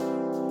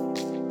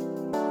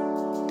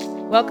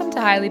Welcome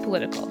to Highly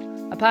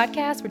Political, a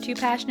podcast where two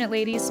passionate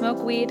ladies smoke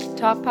weed,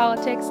 talk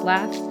politics,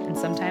 laugh, and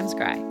sometimes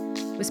cry,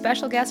 with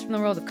special guests from the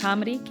world of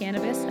comedy,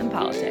 cannabis, and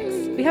politics.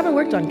 We haven't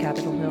worked on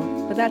Capitol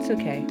Hill, but that's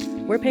okay.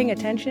 We're paying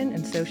attention,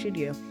 and so should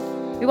you.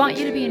 We want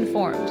you to be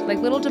informed, like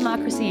little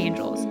democracy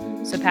angels.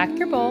 So pack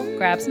your bowl,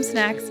 grab some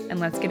snacks, and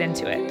let's get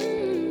into it.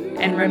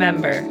 And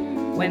remember,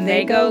 when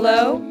they go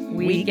low,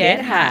 we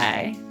get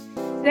high.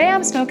 Today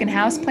I'm smoking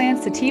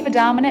Houseplant's Sativa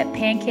Dominant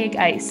Pancake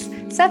Ice.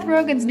 Seth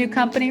Rogen's new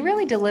company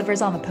really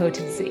delivers on the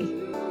potency.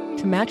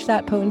 To match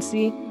that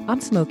potency, I'm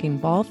smoking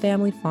Ball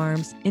Family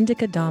Farms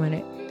Indica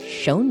Dominant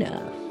Show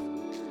Enough.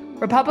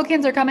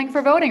 Republicans are coming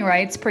for voting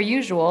rights, per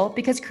usual,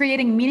 because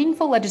creating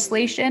meaningful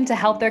legislation to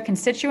help their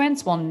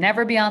constituents will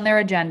never be on their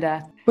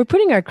agenda. We're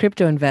putting our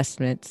crypto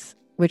investments,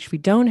 which we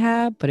don't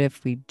have, but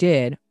if we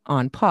did,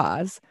 on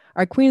pause.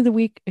 Our Queen of the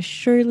Week is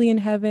surely in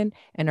heaven,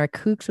 and our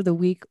Kooks of the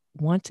Week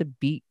want to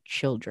beat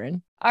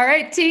children. All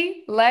right,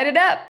 T, light it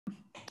up.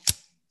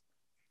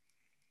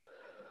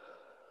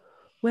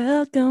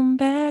 Welcome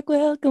back,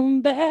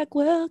 welcome back,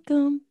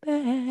 welcome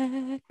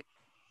back.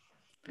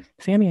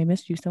 Sammy, I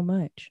missed you so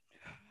much.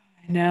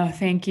 No,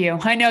 thank you.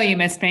 I know you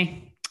missed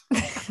me.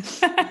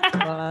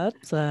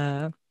 But,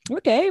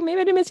 okay,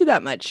 maybe I didn't miss you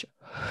that much.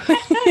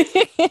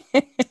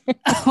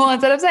 Well,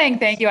 instead of saying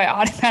thank you, I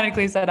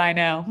automatically said I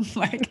know.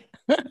 Like,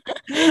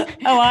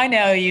 oh, I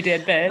know you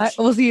did, bitch.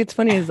 Well, see, it's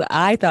funny is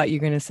I thought you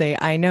were going to say,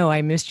 I know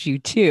I missed you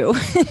too.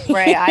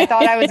 Right. I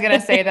thought I was going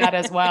to say that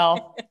as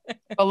well.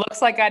 But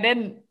looks like I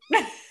didn't.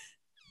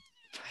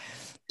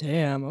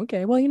 Damn.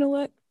 Okay. Well, you know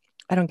what?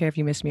 I don't care if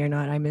you missed me or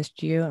not. I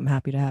missed you. I'm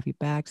happy to have you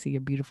back. See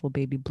your beautiful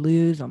baby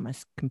blues on my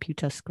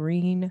computer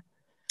screen.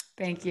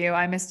 Thank you.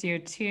 I missed you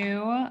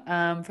too.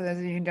 For those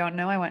of you who don't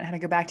know, I had to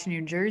go back to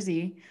New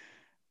Jersey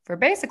for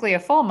basically a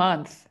full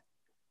month.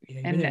 Yeah,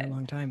 you've been there a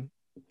long time.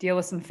 Deal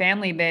with some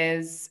family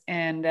biz,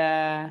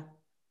 and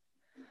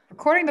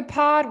recording the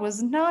pod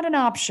was not an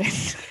option.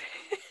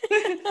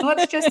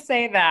 Let's just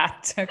say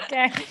that.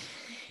 Okay.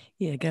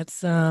 Yeah, got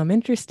some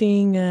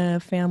interesting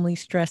family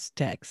stress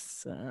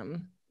texts.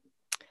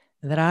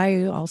 That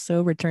I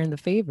also returned the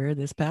favor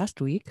this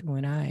past week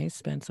when I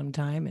spent some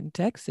time in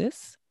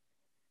Texas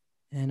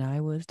and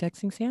I was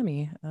texting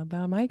Sammy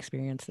about my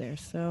experience there.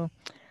 So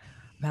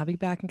I'm happy to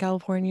be back in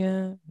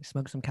California. We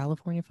smoked some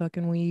California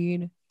fucking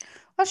weed.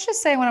 Let's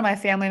just say one of my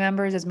family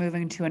members is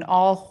moving to an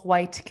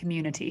all-white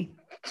community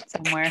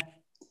somewhere.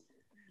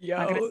 Yo.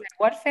 I'm not gonna say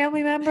what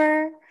family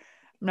member. I'm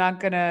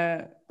not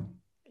gonna.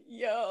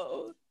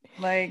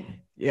 Like.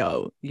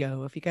 Yo,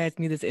 if you guys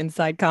need this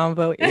inside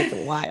convo, it's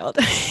wild.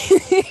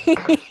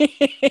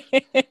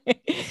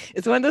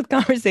 It's one of those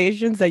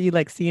conversations that you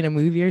like see in a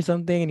movie or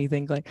something and you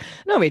think like,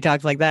 nobody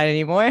talks like that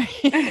anymore.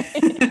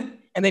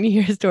 And then you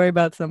hear a story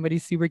about somebody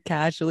super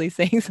casually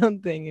saying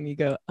something and you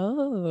go,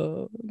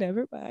 oh,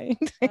 never mind.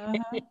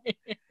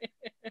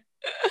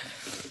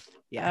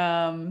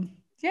 Yeah.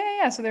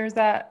 So there's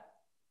that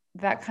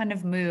kind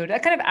of mood,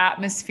 that kind of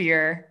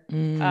atmosphere,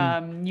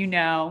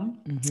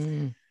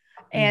 Mm-hmm.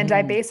 And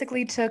I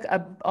basically took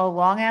a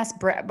long ass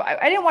break.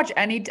 I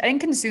didn't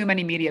consume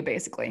any media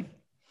basically.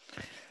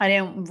 I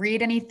didn't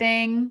read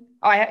anything.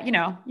 Oh,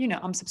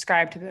 I'm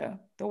subscribed to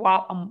the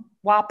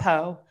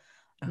WAPO,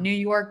 New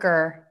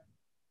Yorker,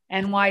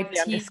 NYT.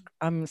 Yeah,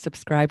 I'm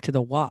subscribed to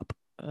the WAP.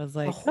 I was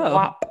like,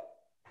 WAP.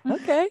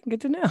 Okay, good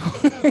to know.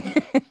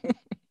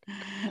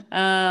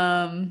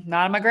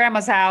 Not in my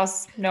grandma's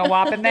house. No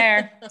WAP in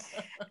there.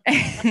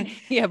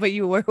 Yeah, but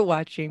you were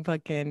watching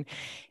fucking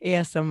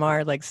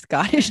ASMR like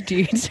Scottish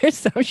dudes or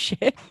some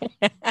shit.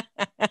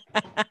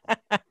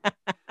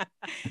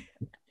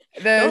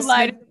 Don't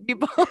lie to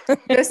people.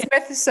 The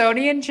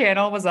Smithsonian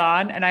Channel was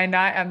on, and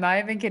I'm not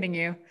even kidding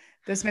you.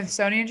 The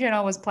Smithsonian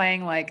Channel was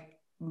playing like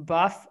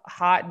buff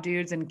hot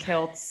dudes in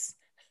kilts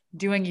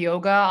doing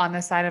yoga on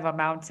the side of a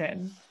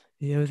mountain.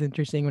 Yeah, it was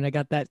interesting when I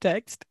got that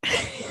text.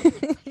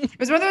 It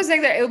was one of those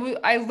things that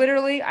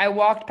I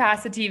walked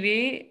past the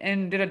TV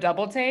and did a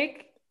double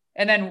take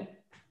and then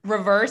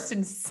reversed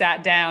and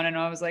sat down. And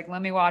I was like,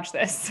 let me watch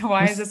this.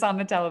 Why is this on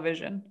the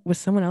television? Was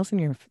someone else in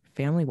your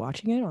family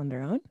watching it on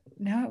their own?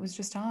 No, it was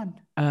just on.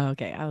 Oh,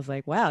 okay. I was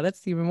like, wow,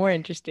 that's even more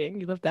interesting.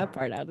 You left that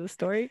part out of the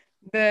story.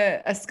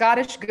 A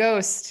Scottish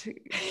ghost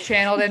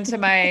channeled into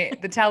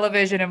the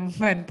television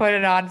and put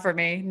it on for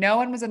me. No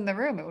one was in the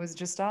room. It was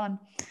just on.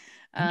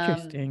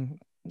 Interesting.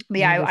 But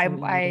yeah,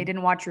 I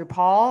didn't watch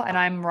RuPaul, and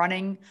I'm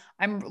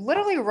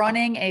literally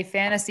running a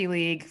fantasy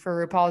league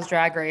for RuPaul's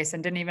Drag Race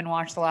and didn't even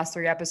watch the last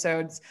 3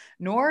 episodes,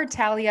 nor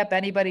tally up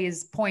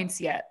anybody's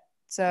points yet.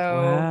 So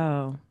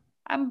wow.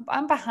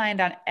 I'm behind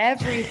on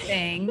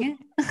everything.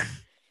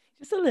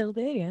 Just a little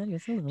bit, yeah.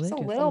 Just a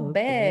little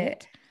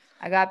bit.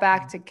 I got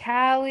back to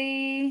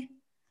Cali,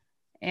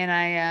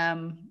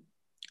 and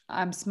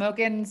I'm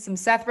smoking some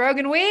Seth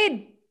Rogen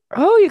weed.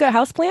 Oh, you got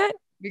Houseplant?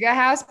 We got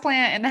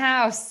Houseplant in the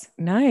house.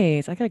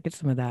 Nice. I gotta get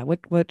some of that.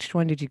 Which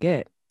one did you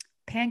get?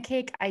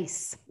 pancake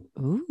ice.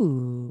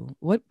 Ooh,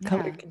 what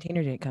color Yeah.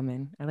 container did it come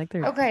in? I like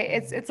their. Okay,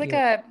 it's like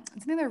Cute.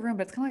 it's in the other room,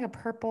 but it's kind of like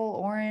a purple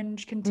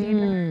orange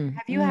container. Mm,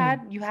 Have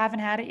mm. you haven't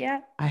had it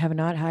yet? I have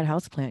not had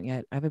houseplant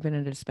yet. I haven't been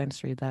in a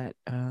dispensary that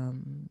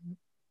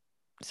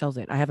sells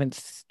it. I haven't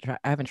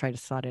tried to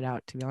sort it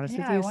out, to be honest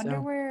with Yeah, I you. wonder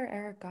So, where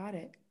Eric got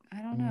it.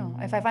 I don't know.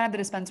 If I mm, find out the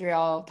dispensary,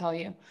 I'll tell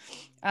you.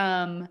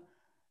 Um,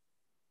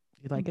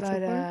 you like it so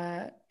but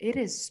far? it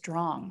is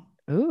strong.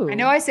 I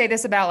know Ooh, I say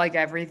this about like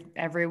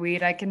every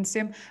weed I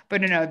consume,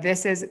 but no,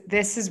 this is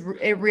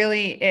it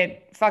really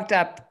it fucked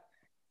up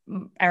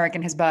Eric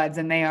and his buds,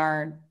 and they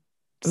are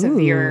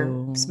severe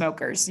ooh,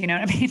 smokers. You know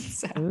what I mean?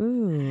 So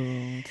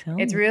ooh. Tell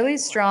it's me. really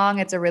strong.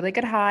 It's a really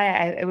good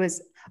high.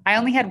 I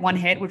only had one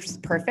hit, which was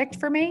perfect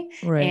for me.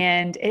 Right.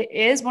 And it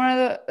is one of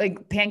the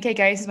like pancake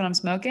ices when I'm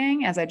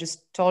smoking, as I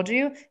just told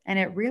you. And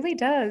it really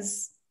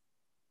does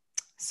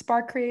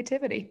spark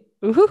creativity.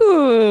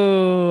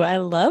 Ooh, I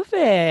love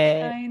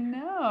it. I know.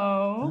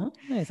 Oh,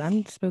 nice.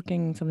 I'm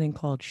smoking something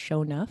called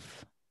Show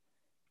Nuff,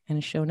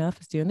 and Show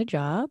Nuff is doing the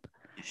job.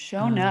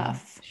 Show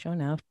enough. Show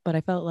Nuff, but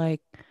I felt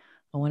like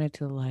I wanted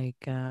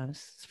to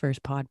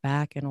first pod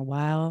back in a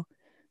while,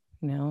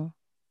 you know,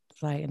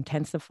 so I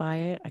intensify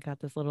it. I got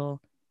this little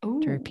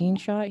terpene Ooh.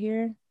 shot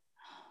here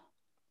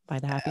by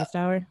the Happiest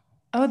Hour.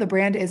 Oh, the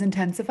brand is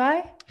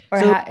Intensify? Or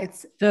So,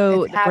 it's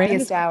so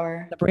happiest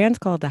hour. the brand's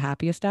called the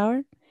Happiest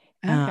Hour,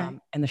 Okay.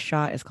 and the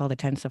shot is called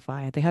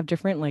Intensify. They have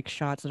different like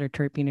shots that are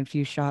terpene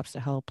infused shots to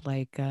help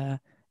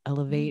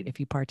elevate Mm. if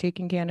you partake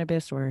in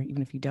cannabis or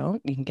even if you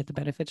don't, you can get the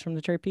benefits from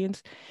the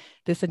terpenes.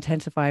 This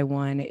Intensify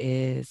one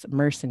is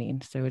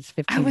myrcene, so it's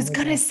I was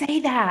gonna say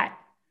that.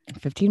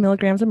 15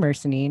 milligrams of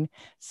myrcene.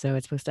 So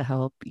it's supposed to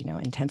help,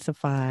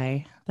 intensify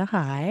the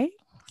high.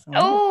 So I'm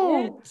doing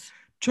Oh, it.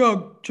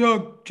 chug,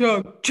 chug,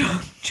 chug,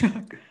 chug,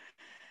 chug.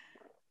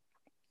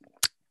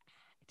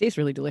 It tastes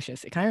really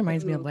delicious. It kind of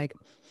reminds me of Ooh. like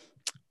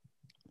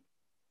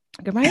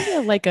it reminds me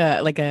of like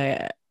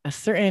a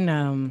certain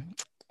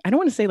I don't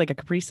want to say like a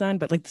Capri Sun,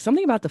 but like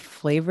something about the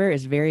flavor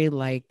is very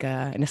like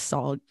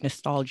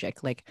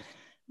nostalgic. Like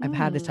I've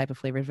had this Mm. type of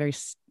flavor, very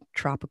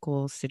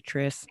tropical,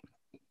 citrus.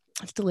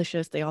 It's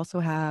delicious. They also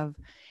have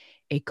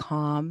a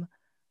calm,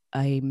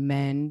 a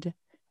mend,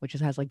 which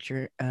just has like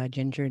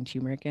ginger and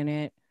turmeric in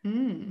it.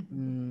 Mm.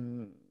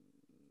 Mm,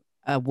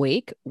 a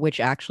wake, which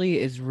actually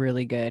is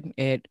really good.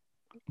 It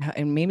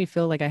made me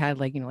feel like I had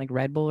like like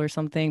Red Bull or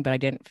something, but I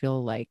didn't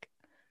feel like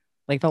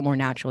felt more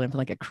natural and felt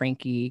like a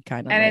cranky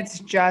kind of And like it's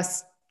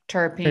just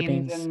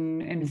terpenes terpenes.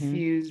 and Hmm.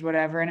 infused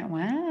whatever in it.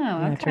 Wow.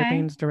 Yeah, Okay.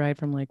 terpenes derived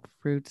from like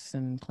fruits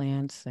and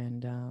plants,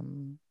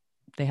 and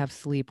they have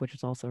sleep, which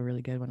is also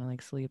really good when I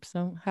like sleep.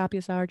 So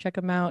Happiest Hour, check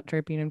them out.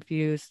 Terpene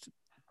infused.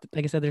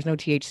 Like I said, there's no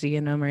THC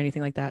in them or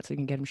anything like that, so you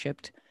can get them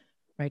shipped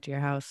right to your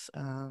house.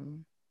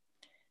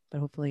 But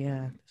hopefully,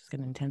 it's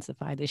going to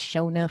intensify this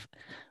show enough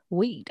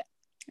weed.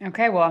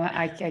 Okay. Well,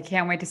 I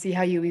can't wait to see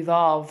how you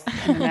evolve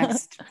in the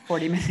next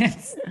 40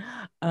 minutes.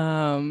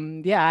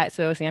 Yeah,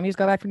 so Sammy just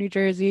got back from New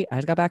Jersey. I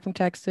just got back from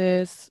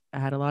Texas. I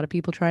had a lot of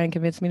people try and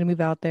convince me to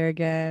move out there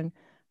again.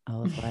 I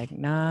was like,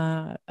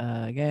 nah,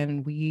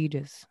 again, weed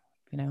is,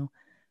 you know,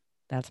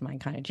 that's my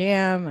kind of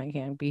jam. I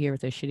can't be here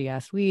with this shitty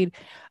ass weed.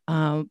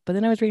 But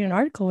then I was reading an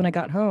article when I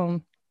got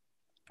home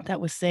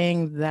that was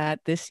saying that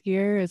this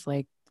year is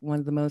like one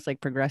of the most like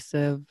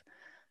progressive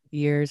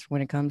years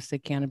when it comes to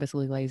cannabis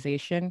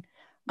legalization,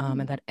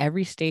 and that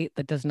every state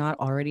that does not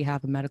already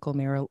have a medical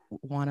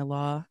marijuana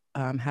law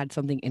had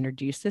something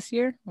introduced this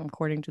year,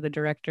 according to the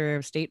director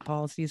of state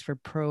policies for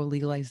pro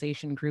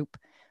legalization group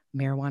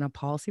Marijuana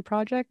Policy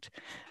Project.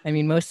 I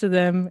mean, most of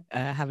them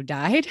have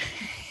died,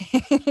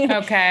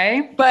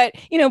 Okay. but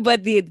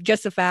but the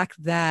just the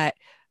fact that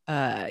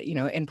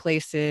in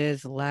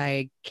places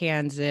like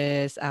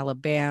Kansas,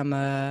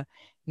 Alabama,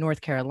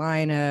 North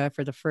Carolina,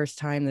 for the first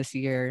time this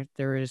year,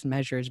 there was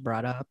measures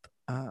brought up.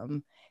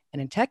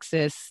 And in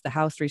Texas, the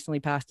House recently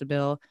passed a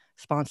bill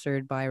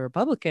sponsored by a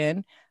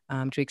Republican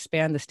to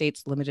expand the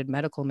state's limited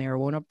medical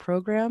marijuana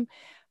program.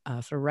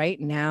 So right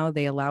now,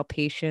 they allow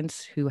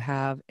patients who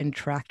have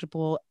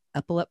intractable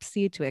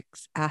epilepsy to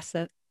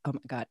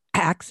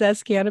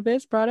access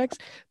cannabis products,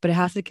 but it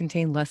has to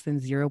contain less than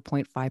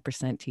 0.5%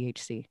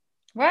 THC.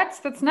 What?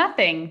 That's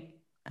nothing.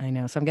 I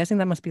know. So I'm guessing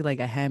that must be like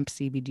a hemp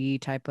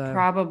CBD type of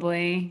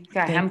Probably.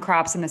 Got thing. hemp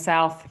crops in the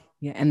South.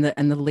 Yeah, and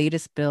the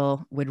latest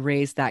bill would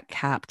raise that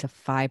cap to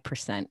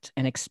 5%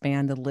 and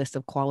expand the list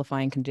of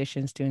qualifying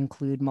conditions to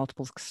include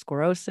multiple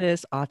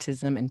sclerosis,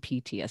 autism, and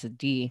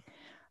PTSD.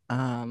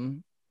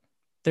 Um,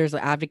 there's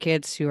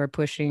advocates who are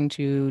pushing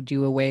to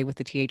do away with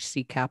the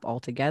THC cap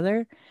altogether,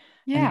 and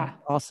Yeah.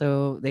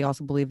 they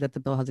also believe that the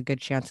bill has a good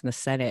chance in the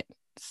Senate.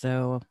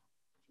 So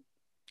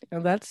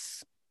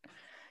that's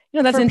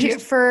that's interesting.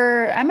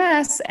 For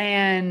MS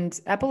and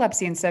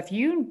epilepsy and stuff,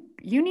 you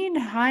need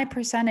high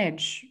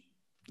percentage.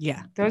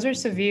 Yeah, Those are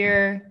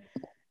severe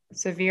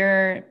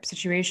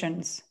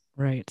situations.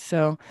 right.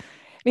 So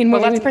I mean,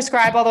 But let's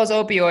prescribe all those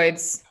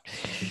opioids.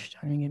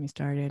 Don't even get me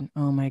started.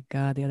 Oh my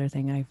God. The other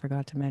thing I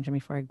forgot to mention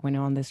before I went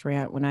on this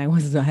rant, when I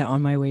was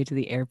on my way to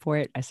the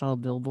airport, I saw a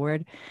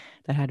billboard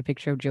that had a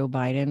picture of Joe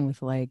Biden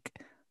with I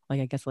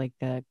guess like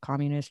a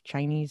communist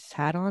Chinese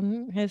hat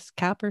on his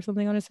cap or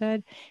something on his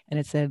head. And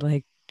it said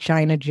like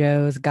China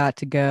Joe's got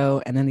to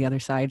go. And then the other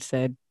side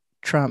said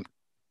Trump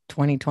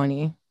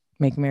 2020,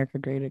 make America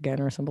great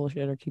again or some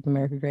bullshit or keep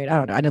America great. I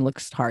don't know. I didn't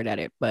look hard at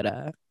it, but You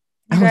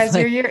I was guys,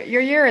 like,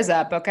 your year is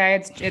up. Okay, I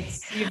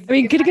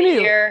mean, you've had a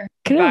year.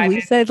 could have at Biden.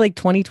 least said like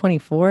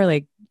 2024,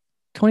 like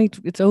 20,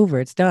 it's over,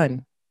 it's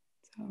done.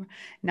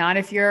 Not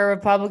if you're a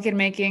Republican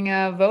making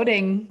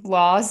voting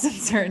laws in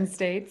certain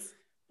states.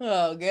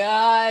 Oh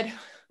God.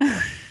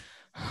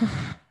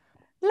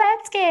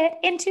 Let's get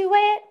into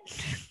it.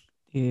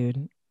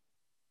 Dude,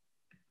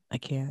 I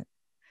can't.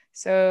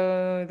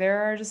 So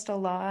there are just a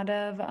lot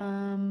of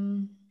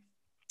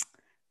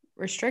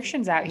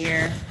restrictions out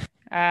here.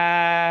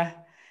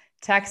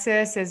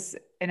 Texas is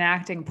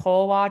enacting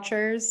poll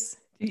watchers.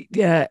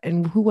 Yeah,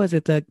 and who was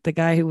it? The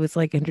guy who was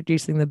like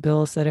introducing the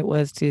bill said it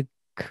was to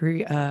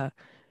create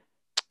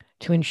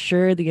to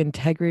ensure the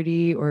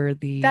integrity or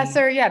That's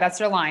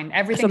their line.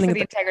 Everything for something.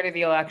 the integrity of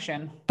the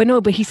election. But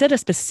no, but he said a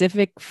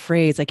specific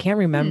phrase. I can't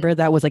remember.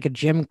 That was like a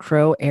Jim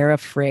Crow era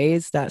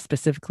phrase that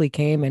specifically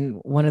came,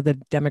 and one of the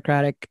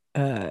Democratic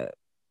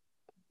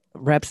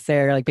reps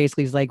there, like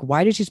basically is like,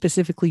 why did you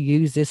specifically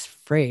use this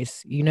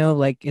phrase? You know,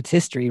 like it's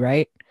history,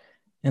 right?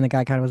 And the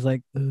guy kind of was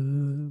like,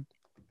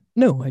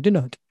 no, I did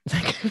not.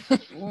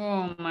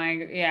 Oh my,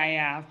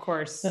 yeah, of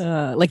course.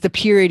 Like the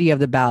purity of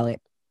the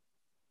ballot,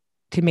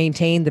 to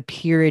maintain the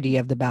purity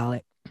of the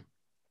ballot.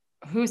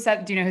 Do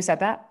you know who said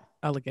that?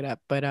 I'll look it up,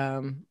 but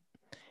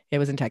it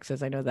was in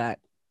Texas. I know that.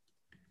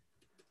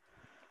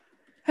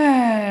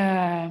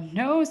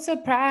 No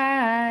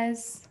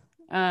surprise.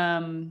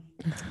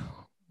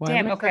 Why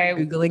Damn, when I okay.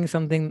 started Googling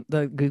something,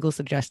 the Google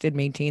suggested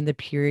maintain the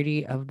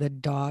purity of the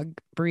dog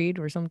breed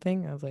or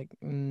something. I was like,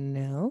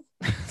 no.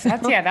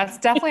 That's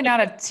definitely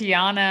not a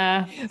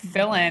Tiana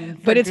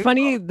fill-in. But it's Google.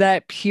 funny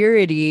that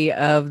purity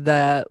of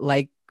the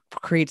like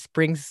creates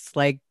brings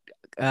like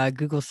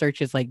Google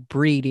searches like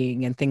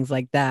breeding and things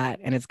like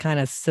that. And it's kind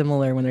of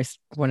similar when there's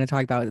when I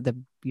talk about the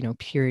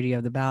purity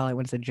of the ballot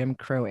when it's a Jim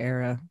Crow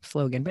era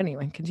slogan. But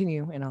anyway,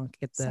 continue and I'll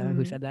get the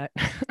who said that.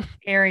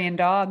 Aryan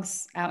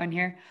dogs out in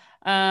here.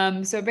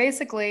 So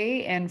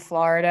basically in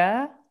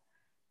Florida,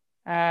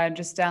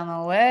 just down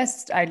the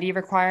list, ID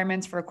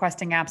requirements for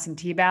requesting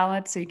absentee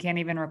ballots. So you can't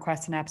even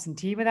request an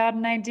absentee without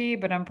an ID,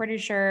 but I'm pretty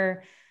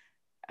sure,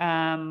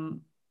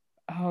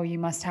 you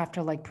must have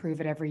to like prove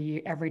it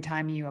every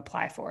time you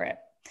apply for it.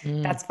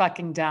 That's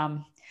fucking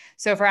dumb.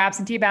 So for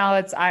absentee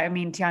ballots, I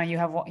mean,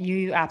 Tiana,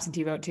 you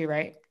absentee vote too,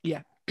 right?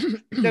 Yeah.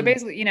 So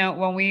basically,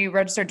 when we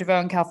registered to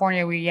vote in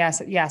California,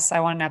 yes, I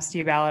want an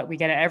absentee ballot. We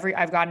get it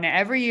I've gotten it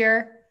every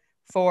year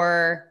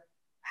for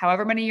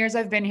however many years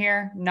I've been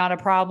here. Not a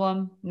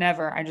problem.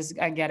 Never.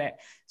 I get it.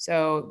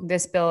 So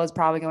this bill is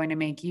probably going to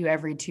make you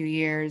every 2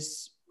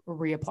 years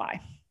reapply.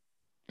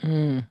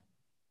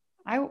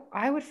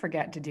 I would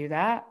forget to do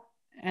that.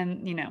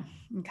 And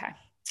okay.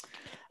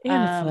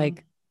 And it's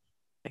like,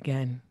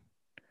 again,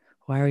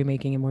 why are we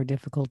making it more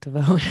difficult to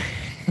vote?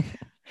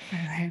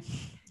 Right.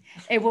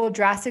 It will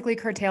drastically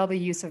curtail the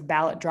use of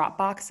ballot drop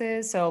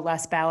boxes. So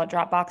less ballot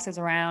drop boxes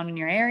around in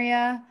your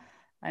area.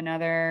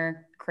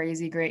 Another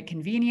crazy great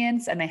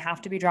convenience. And they have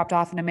to be dropped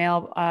off in a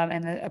mail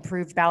and the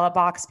approved ballot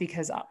box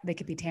because they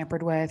could be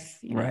tampered with.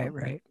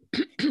 Right.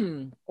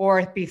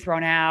 Or be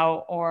thrown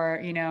out or,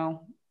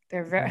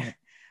 they're very... Right.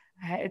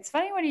 It's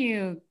funny when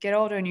you get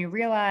older and you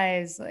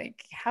realize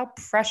like how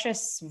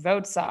precious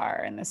votes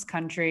are in this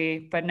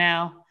country. But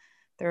now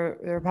the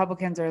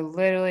Republicans are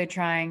literally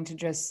trying to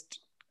just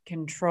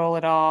control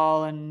it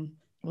all. And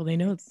well, they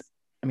know,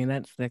 I mean,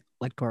 that's the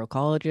electoral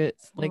college.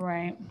 It's like,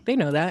 right. They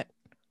know that.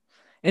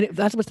 And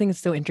that's what thing is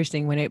so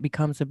interesting when it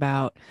becomes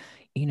about,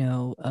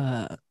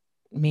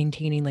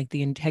 maintaining like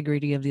the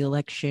integrity of the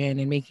election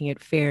and making it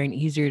fair and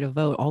easier to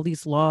vote. All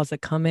these laws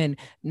that come in,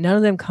 none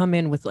of them come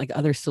in with like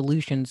other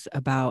solutions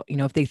about,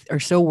 if they are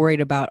so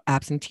worried about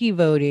absentee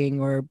voting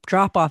or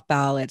drop off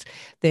ballots,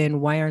 then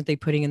why aren't they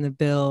putting in the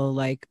bill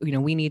like,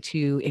 we need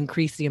to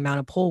increase the amount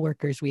of poll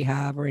workers we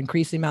have or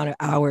increase the amount of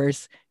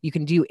hours you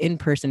can do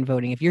in-person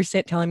voting. If you're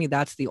telling me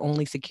that's the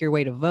only secure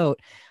way to vote,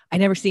 I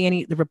never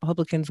see the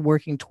Republicans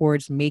working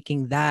towards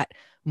making that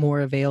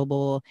more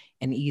available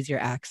and easier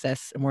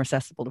access and more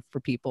accessible for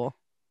people,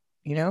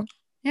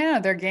 Yeah,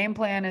 their game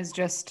plan is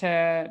just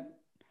to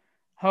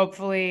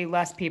hopefully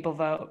less people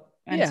vote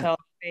until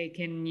they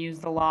can use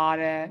the law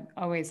to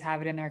always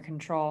have it in their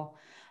control.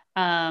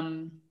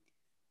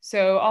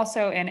 So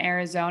also in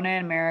Arizona,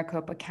 in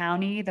Maricopa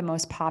County, the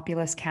most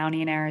populous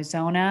county in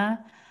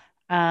Arizona,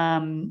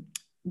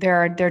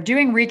 they're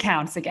doing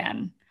recounts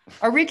again.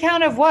 A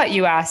recount of what,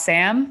 you ask,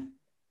 Sam?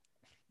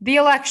 The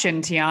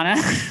election,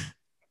 Tiana.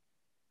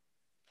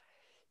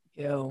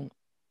 Yo,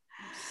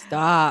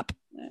 stop.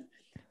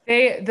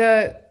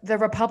 The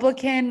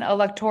Republican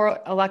electoral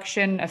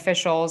election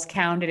officials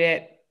counted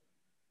it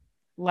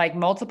like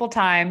multiple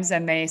times,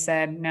 and they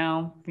said,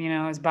 no,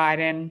 it was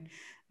Biden.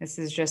 This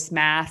is just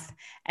math.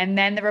 And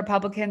then the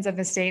Republicans of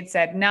the state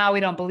said, no, we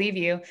don't believe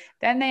you.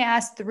 Then they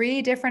asked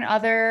three different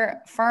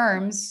other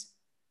firms.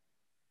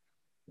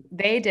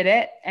 They did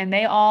it, and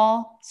they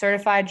all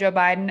certified Joe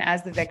Biden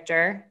as the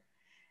victor.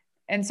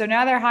 And so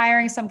now they're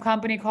hiring some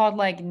company called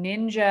like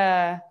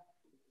Ninja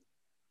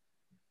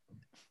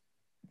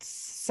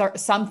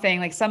something,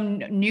 like some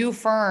new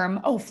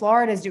firm. Oh,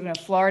 Florida's doing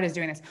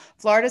this.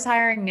 Florida's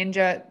hiring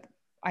Ninja.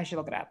 I should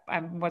look it up.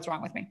 What's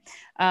wrong with me?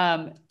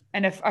 And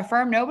a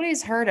firm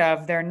nobody's heard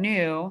of. They're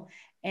new.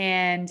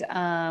 And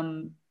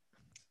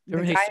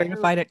Were they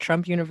certified at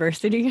Trump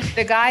University?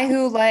 The guy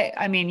who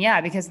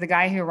yeah, because the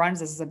guy who runs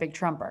this is a big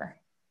Trumper.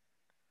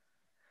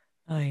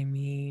 I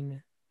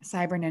mean,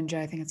 Cyber Ninja,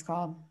 I think it's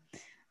called.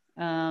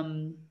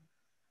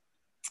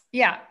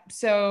 Yeah.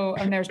 So,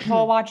 and there's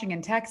poll watching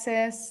in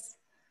Texas.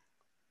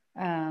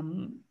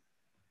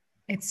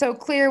 It's so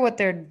clear what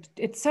they're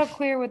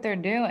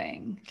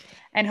doing.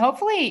 And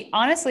hopefully,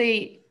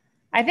 honestly,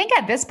 I think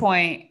at this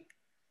point,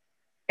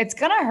 it's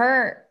gonna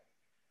hurt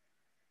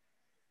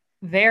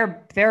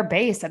their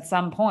base at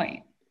some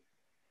point.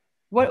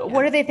 What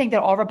do they think,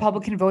 that all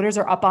Republican voters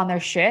are up on their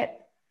shit?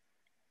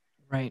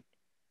 Right.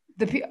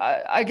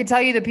 I could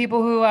tell you the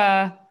people who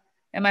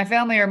in my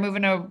family are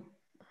moving to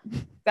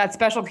that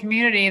special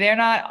community, they're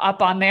not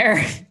up on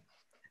their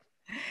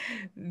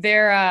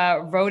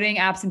voting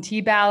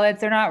absentee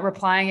ballots. They're not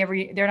applying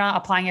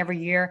every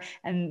year.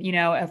 And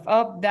if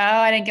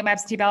I didn't get my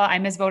absentee ballot, I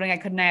missed voting, I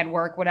had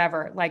work,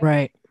 whatever. Like,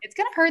 right. It's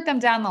gonna hurt them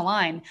down the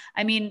line.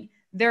 I mean,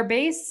 their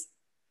base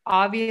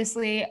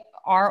obviously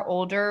are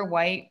older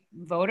white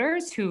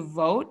voters who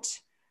vote,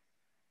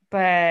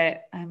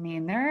 but I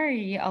mean, there are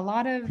a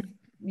lot of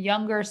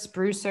younger,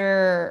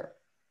 sprucer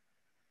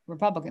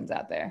Republicans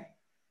out there.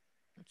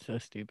 It's so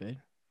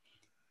stupid.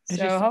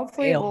 So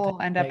hopefully it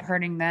will end up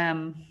hurting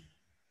them.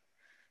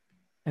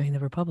 I mean, the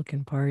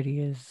Republican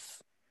Party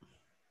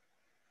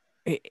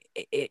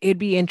it'd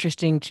be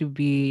interesting to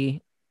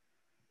be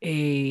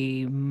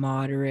a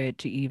moderate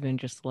to even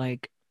just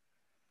like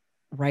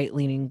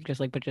right-leaning,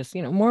 but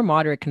more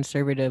moderate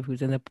conservative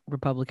who's in the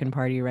Republican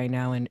Party right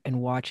now, and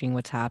watching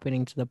what's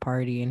happening to the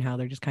party and how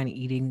they're just kind of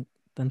eating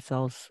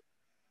themselves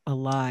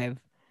alive.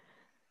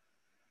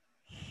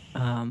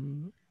 I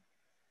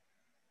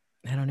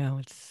don't know.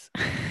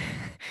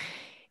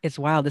 It's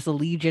wild. This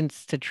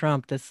allegiance to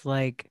Trump,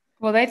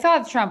 well, they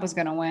thought Trump was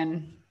going to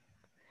win.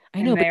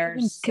 I know, but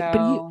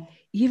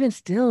even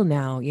still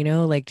now,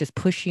 like just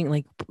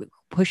pushing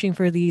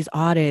for these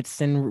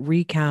audits and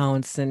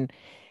recounts. And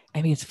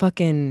I mean, it's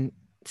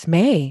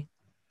May.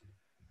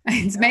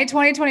 It's May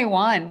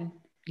 2021.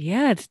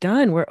 Yeah, it's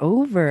done. We're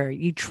over.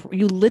 You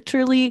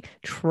literally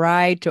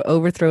tried to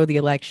overthrow the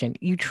election.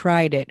 You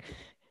tried it.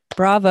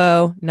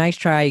 Bravo. Nice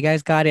try. You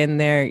guys got in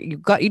there.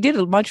 You did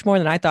much more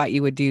than I thought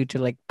you would do to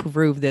like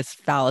prove this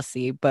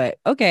fallacy, but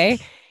okay.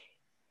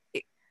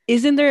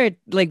 Isn't there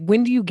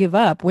when do you give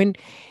up? Again,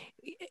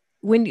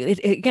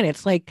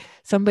 it's like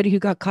somebody who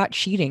got caught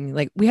cheating.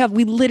 Like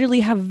we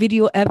literally have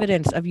video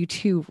evidence of you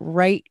two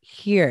right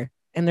here,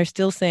 and they're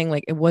still saying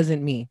like it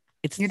wasn't me.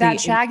 It's that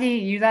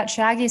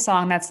Shaggy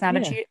song that's now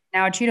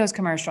a Cheetos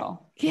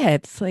commercial. Yeah,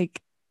 it's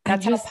like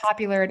that's how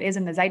popular it is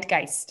in the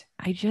zeitgeist.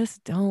 I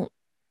just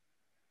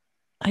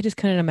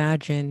couldn't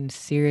imagine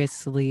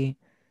seriously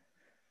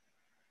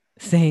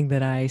saying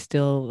that I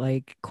still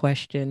like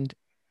questioned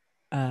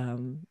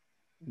the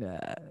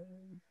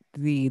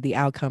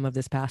outcome of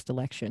this past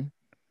election.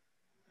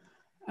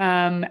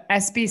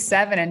 SB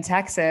 7 in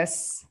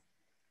Texas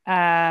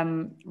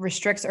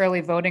restricts early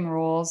voting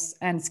rules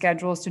and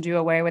schedules to do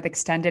away with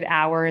extended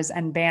hours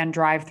and ban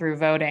drive-through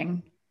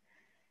voting.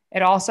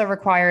 It also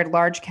required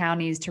large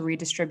counties to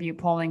redistribute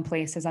polling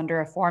places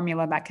under a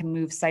formula that can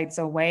move sites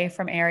away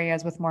from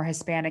areas with more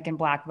Hispanic and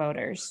Black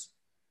voters.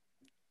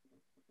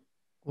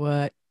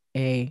 What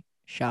a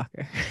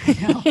shocker.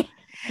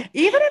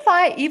 Even if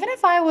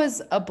I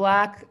was a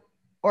Black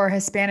or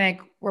Hispanic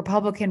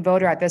Republican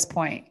voter at this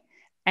point,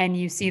 and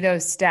you see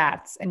those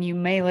stats, and you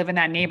may live in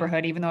that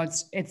neighborhood, even though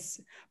it's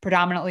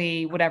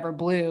predominantly whatever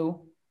blue,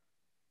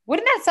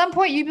 wouldn't at some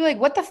point you'd be like,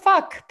 what the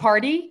fuck,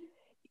 party?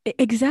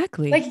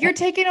 Exactly. Like, you're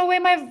taking away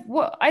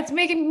it's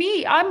making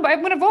me, I'm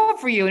going to vote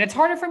for you. And it's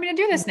harder for me to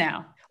do this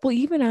now. Well,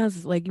 even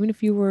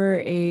if you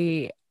were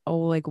a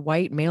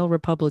white male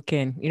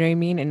Republican, you know what I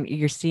mean? And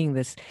you're seeing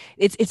this,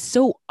 it's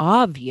so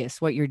obvious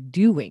what you're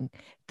doing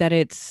that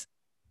it's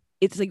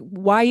like,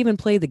 why even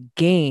play the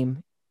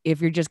game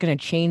if you're just going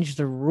to change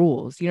the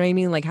rules? You know what I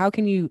mean? Like, how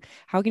can you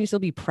still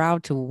be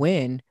proud to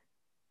win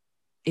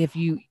if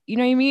you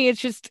know what I mean? It's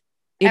just,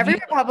 every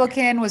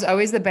Republican was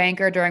always the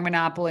banker during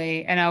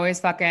Monopoly and always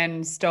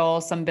fucking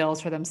stole some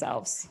bills for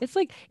themselves. It's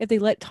like if they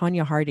let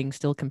Tonya Harding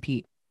still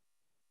compete.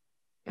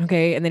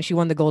 Okay. And then she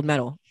won the gold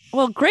medal.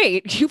 Well,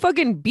 great. You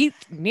fucking beat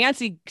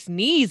Nancy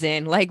Sneeze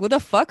in. Like, what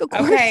the fuck? Of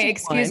course. Okay.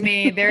 Excuse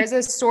me. There's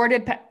a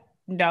sordid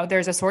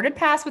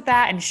pass with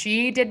that. And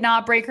she did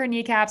not break her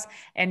kneecaps.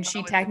 And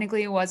she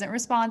technically wasn't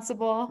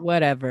responsible.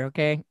 Whatever.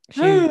 Okay.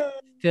 She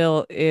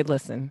still,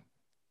 listen,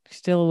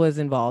 still was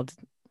involved.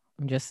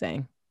 I'm just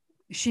saying.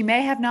 She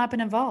may have not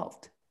been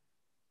involved.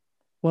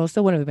 Well, it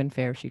still wouldn't have been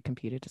fair if she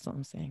competed. Is what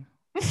I'm saying.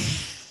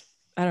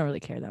 I don't really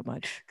care that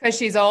much. Because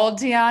she's old,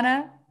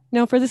 Tiana.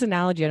 No, for this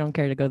analogy, I don't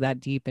care to go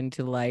that deep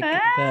into like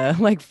Ah.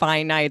 the like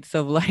finites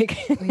of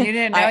like. You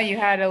didn't know you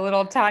had a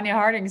little Tanya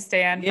Harding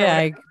stand.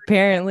 Yeah,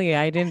 apparently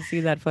I didn't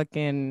see that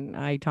fucking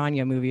I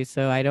Tanya movie,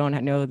 so I don't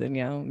know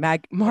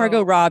that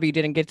Margot Robbie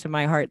didn't get to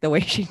my heart the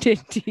way she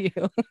did to you.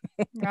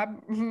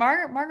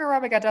 Margot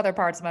Robbie got to other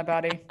parts of my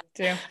body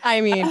too.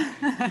 I mean,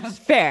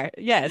 fair,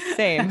 yes,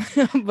 same.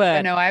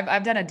 But no,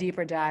 I've done a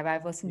deeper dive.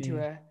 I've listened to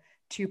a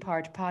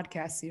 2-part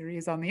podcast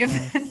series on the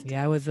event.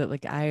 Yeah, I was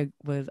I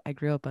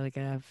grew up like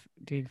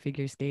doing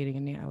figure skating,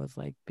 and I was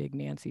like big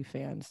Nancy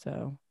fan.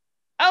 So.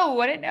 Oh,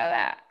 I didn't know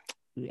that.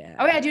 Yeah.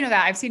 Oh yeah, I do know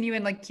that. I've seen you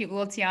in like cute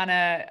little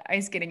Tiana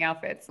ice skating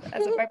outfits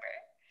as a viper.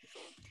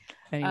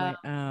 Anyway,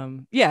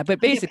 yeah, but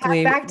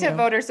basically back to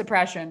voter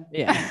suppression.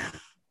 Yeah.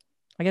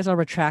 I guess I'll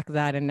retract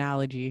that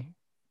analogy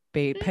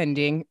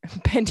pending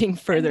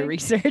further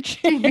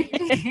research.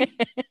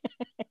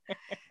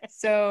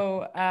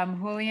 So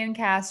Julian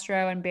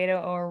Castro and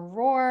Beto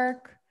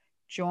O'Rourke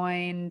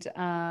joined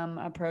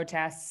a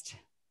protest.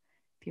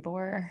 People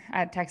were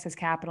at Texas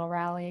Capitol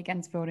rally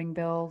against voting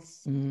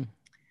bills. Mm.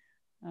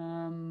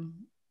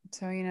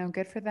 So,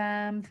 good for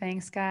them.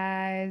 Thanks,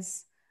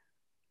 guys.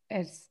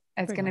 It's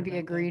going to be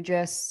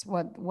egregious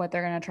what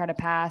they're going to try to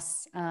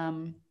pass.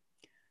 And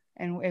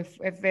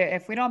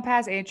if we don't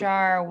pass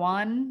HR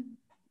 1,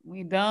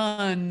 we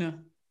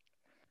done.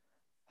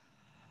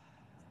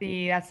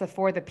 That's the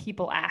For the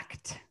People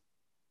Act.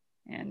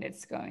 And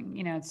it's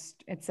going,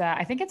 it's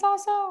I think it's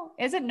also,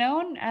 is it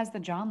known as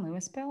the John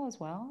Lewis bill as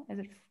well? Is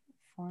it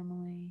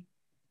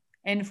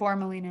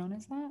informally known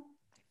as that?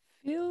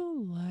 I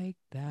feel like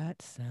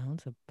that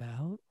sounds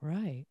about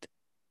right.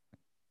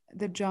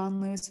 The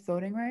John Lewis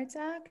Voting Rights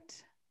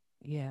Act?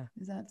 Yeah.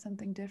 Is that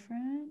something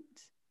different?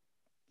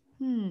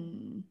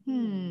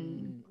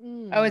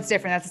 Oh, it's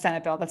different. That's a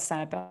Senate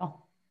bill.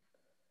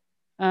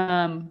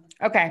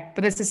 Okay,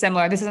 but this is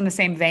similar. This is in the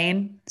same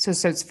vein. So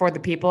it's For the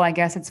People, I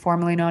guess it's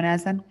formally known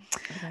as then.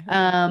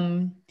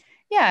 Okay.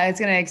 Yeah, it's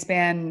going to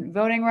expand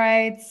voting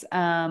rights.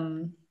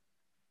 And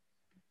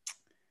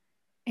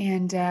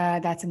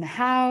that's in the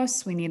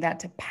House. We need that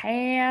to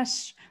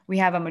pass. We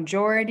have a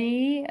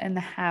majority in the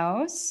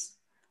House,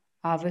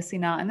 obviously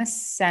not in the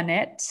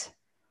Senate.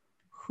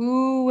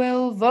 Who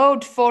will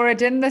vote for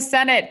it in the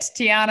Senate,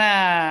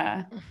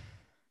 Tiana?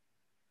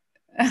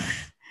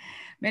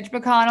 Mitch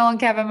McConnell and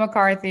Kevin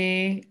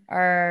McCarthy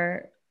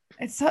they're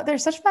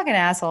such fucking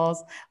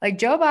assholes. Like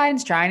Joe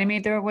Biden's trying to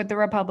meet with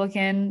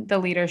the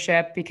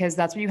leadership, because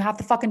that's what you have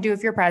to fucking do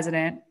if you're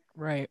president.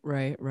 Right.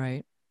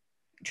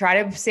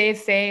 Try to save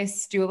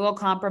face, do a little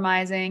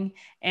compromising.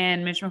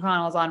 And Mitch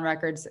McConnell's on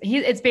records.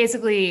 It's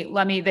basically,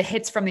 the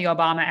hits from the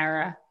Obama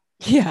era.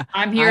 Yeah.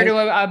 I'm here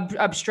to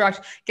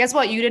obstruct. Guess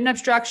what? You didn't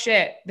obstruct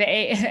shit.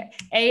 The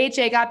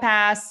AHA got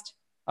passed.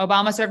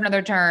 Obama served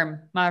another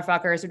term,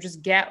 motherfucker. So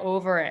just get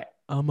over it.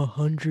 I'm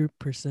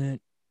 100%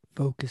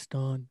 focused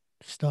on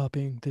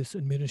stopping this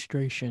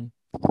administration.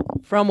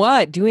 From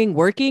what?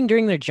 Working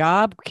during their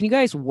job? Can you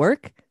guys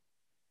work?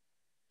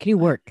 Can you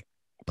work?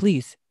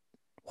 Please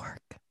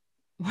work.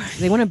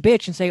 They want to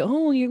bitch and say,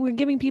 oh, we're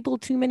giving people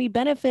too many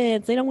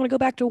benefits. They don't want to go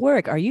back to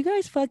work. Are you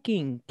guys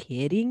fucking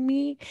kidding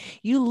me?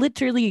 You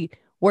literally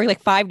work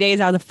like 5 days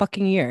out of the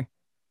fucking year.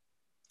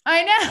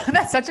 I know.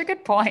 That's such a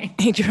good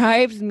point. It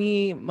drives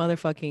me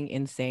motherfucking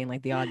insane.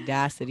 Like the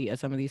audacity of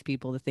some of these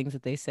people, the things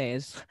that they say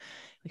is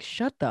like,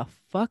 shut the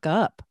fuck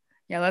up.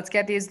 Yeah, let's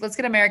get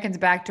Americans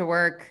back to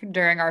work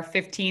during our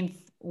 15th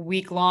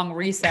week-long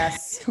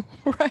recess.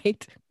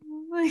 Right.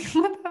 Like,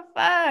 what the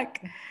fuck?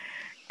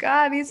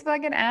 God, these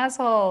fucking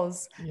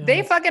assholes. Yes.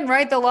 They fucking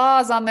write the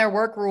laws on their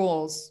work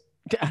rules.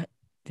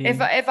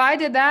 If I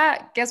did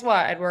that, guess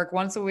what? I'd work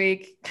once a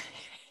week,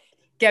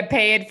 get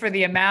paid for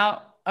the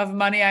amount of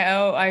money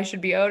I should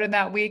be owed in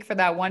that week for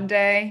that one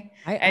day.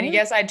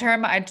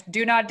 I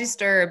do not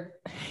disturb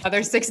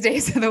other 6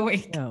 days of the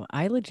week. No,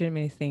 I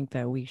legitimately think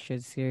that we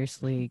should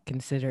seriously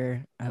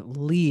consider at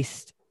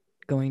least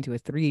going to a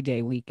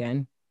 3-day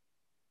weekend.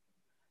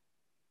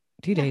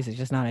 2 days is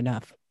just not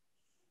enough.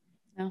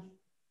 No.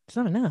 It's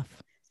not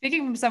enough.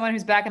 Speaking from someone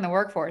who's back in the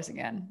workforce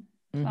again,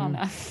 it's not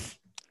enough.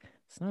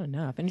 It's not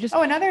enough. And just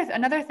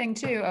another thing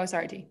too. Oh,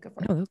 sorry, T. Go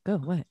for it. No, go.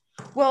 What?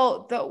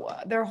 Well,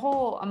 their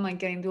whole, I'm like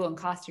getting doing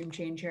costume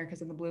change here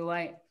because of the blue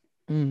light.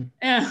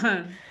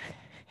 Now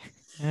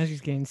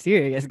she's getting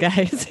serious,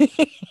 guys.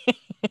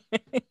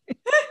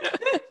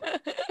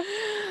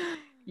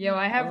 Yo,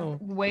 I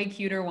have way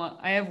cuter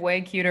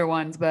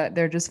ones, but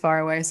they're just far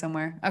away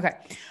somewhere. Okay.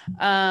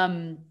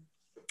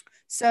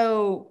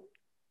 So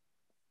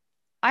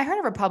I heard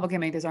a Republican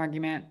make this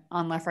argument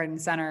on Left, Right,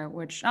 and Center,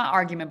 which not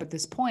argument, but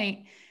this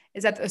point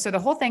is that, so the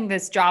whole thing,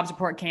 this jobs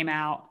report came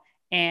out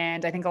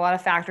And I think a lot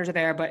of factors are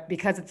there, but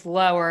because it's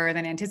lower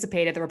than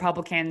anticipated, the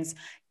Republicans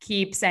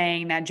keep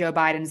saying that Joe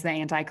Biden's the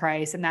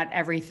Antichrist and that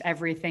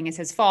everything is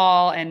his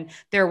fault. And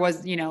there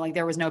was, like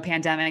there was no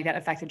pandemic that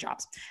affected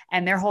jobs.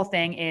 And their whole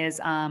thing is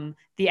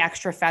the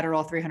extra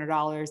federal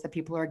 $300 that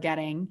people are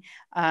getting.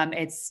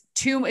 It's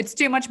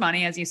too much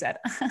money, as you said.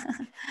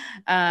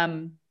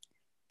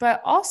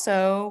 But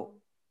also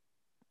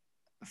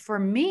for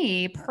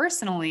me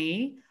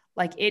personally,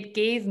 like it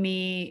gave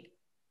me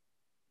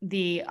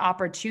the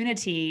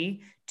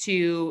opportunity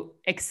to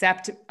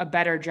accept a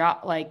better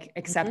job, like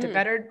accept a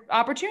better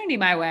opportunity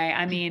my way.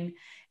 I mean,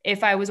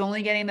 if I was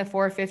only getting the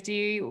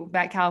 450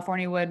 that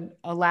California would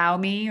allow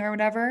me or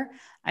whatever,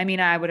 I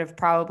mean, I would have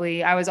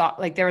probably, I was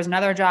like, there was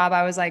another job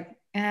I was like,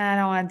 I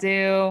don't want to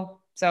do,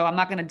 so I'm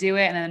not going to do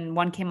it. And then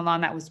one came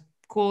along that was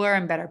cooler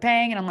and better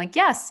paying. And I'm like,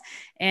 yes.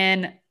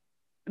 And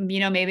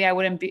maybe I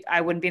wouldn't be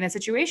in a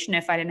situation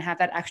if I didn't have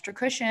that extra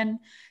cushion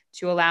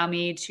to allow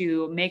me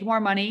to make more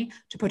money,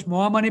 to put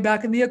more money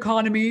back in the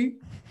economy.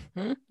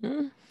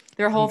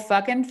 Their whole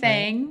fucking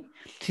thing.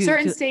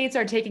 Certain states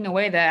are taking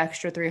away the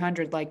extra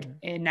 300 like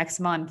in next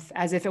month,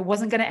 as if it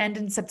wasn't going to end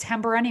in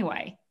September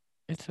anyway.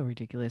 It's so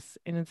ridiculous.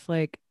 And it's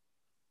like,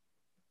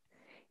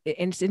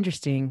 and it's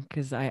interesting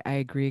because I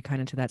agree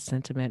kind of to that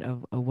sentiment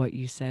of what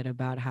you said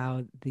about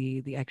how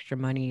the extra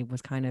money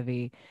was kind of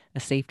a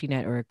safety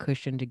net or a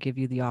cushion to give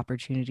you the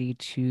opportunity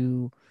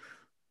to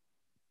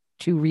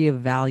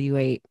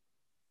reevaluate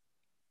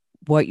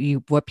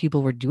what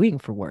people were doing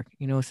for work.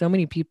 So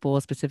many people,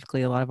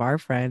 specifically a lot of our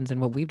friends and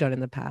what we've done in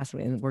the past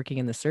in working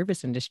in the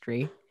service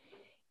industry,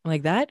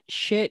 like that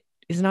shit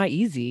is not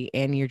easy,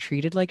 and you're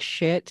treated like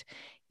shit.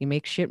 You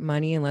make shit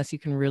money unless you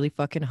can really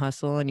fucking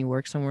hustle and you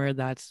work somewhere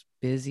that's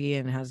busy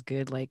and has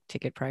good like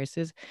ticket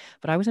prices.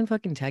 But I was in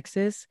fucking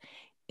Texas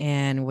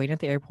and waiting at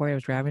the airport. I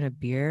was grabbing a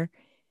beer,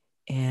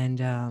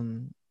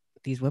 and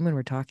these women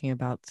were talking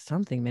about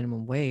something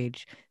minimum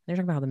wage. They're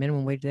talking about how the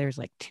minimum wage there is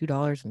like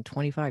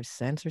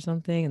 $2.25 or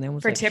something. And then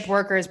was for like, tip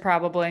workers,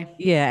 probably.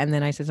 Yeah. And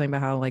then I said something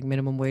about how like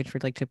minimum wage for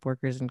like tip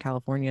workers in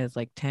California is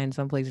like 10,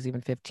 some places even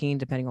 15,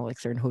 depending on like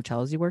certain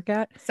hotels you work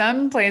at.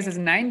 Some places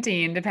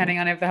 19, depending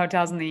on if the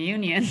hotel's in the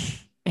union.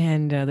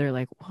 And they're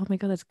like, oh my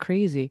God, that's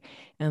crazy.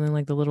 And then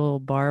like the little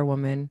bar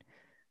woman,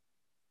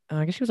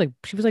 I guess she was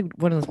like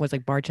one of those ones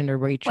like bartender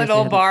waitress.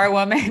 Little bar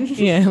woman.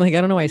 Yeah, like I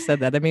don't know why I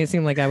said that. That made it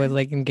seem like I was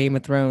like in Game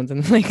of Thrones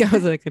and like I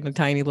was like in a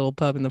tiny little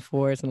pub in the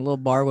forest and a little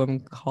bar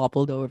woman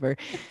hobbled over.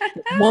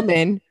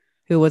 Woman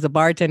who was a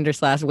bartender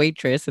slash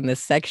waitress in this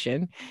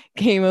section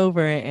came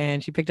over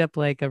and she picked up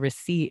like a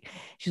receipt.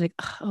 She's like,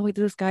 oh wait,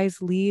 did those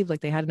guys leave?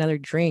 Like they had another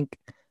drink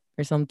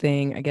or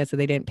something. I guess that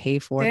they didn't pay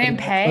for it. They didn't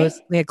pay?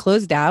 They had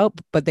closed out,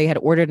 but they had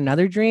ordered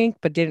another drink,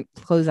 but didn't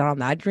close out on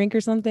that drink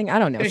or something. I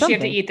don't know. Does she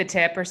have to eat the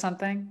tip or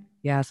something?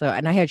 Yeah. So,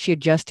 and she had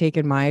just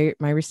taken my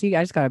receipt.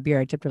 I just got a beer.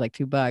 I tipped her like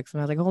 $2.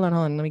 And I was like, hold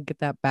on. Let me get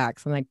that back.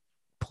 So then I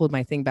pulled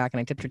my thing back and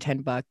I tipped her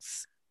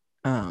 $10.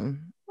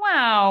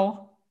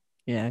 Wow.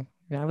 Yeah.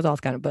 I was all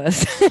kind of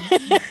buzzed.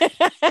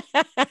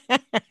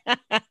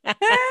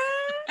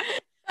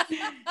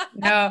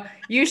 No,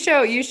 you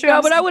show.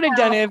 No, but I would have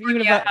done it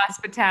even if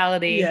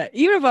hospitality. Yeah,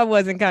 even if I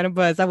wasn't kind of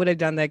buzzed, I would have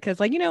done that because,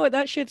 like, you know what,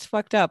 that shit's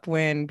fucked up.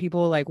 When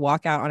people like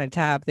walk out on a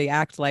tab, they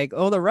act like,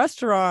 oh, the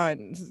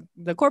restaurant,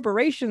 the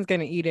corporation's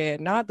gonna eat it,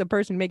 not the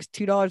person who makes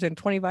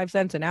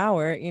 $2.25 an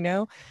hour.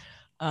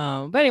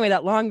 But anyway,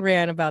 that long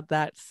rant about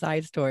that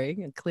side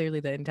story, and clearly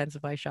the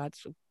intensify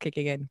shots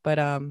kicking in,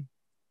 but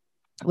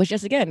which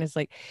just again, it's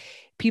like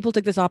people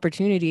took this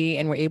opportunity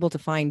and were able to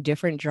find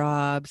different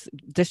jobs.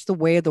 Just the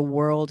way of the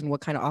world and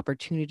what kind of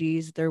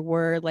opportunities there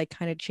were, like,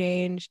 kind of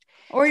changed.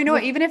 Or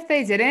what, even if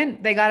they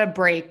didn't, they got a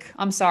break.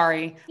 I'm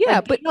sorry. Yeah,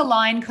 like, but being a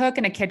line cook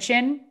in a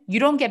kitchen, you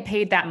don't get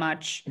paid that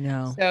much.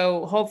 No.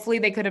 So hopefully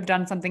they could have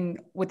done something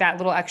with that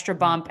little extra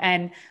bump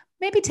and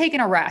maybe taken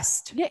a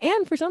rest. Yeah,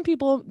 and for some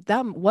people,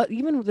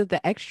 even with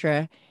the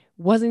extra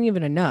wasn't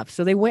even enough.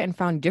 So they went and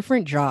found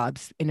different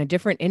jobs in a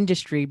different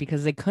industry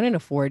because they couldn't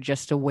afford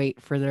just to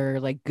wait for their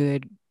like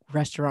good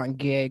restaurant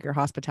gig or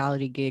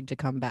hospitality gig to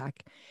come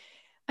back.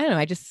 I don't know.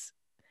 I just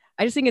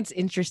think it's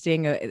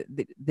interesting,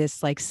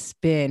 this like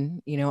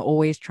spin,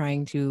 always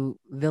trying to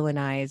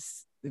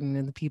villainize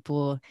the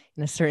people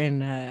in a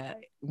certain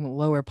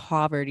lower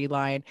poverty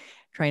line,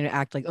 trying to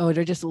act like, oh,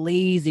 they're just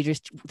lazy,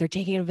 they're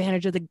taking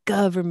advantage of the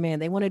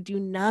government, they want to do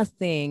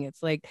nothing.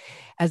 It's like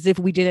as if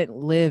we didn't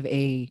live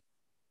a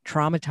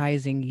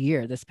traumatizing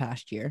year this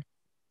past year,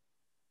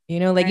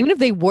 like, even if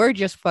they were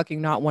just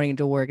fucking not wanting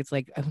to work, it's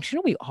like,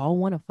 shouldn't we all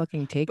want to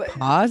fucking take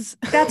pause?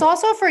 That's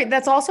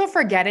also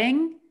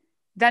forgetting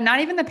that not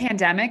even the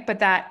pandemic, but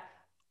that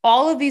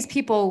all of these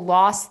people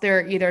lost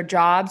their either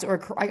jobs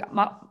or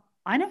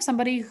I know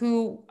somebody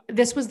who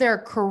this was their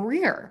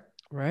career,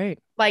 right?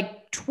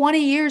 Like 20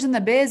 years in the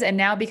biz, and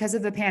now because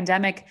of the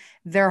pandemic,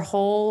 their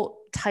whole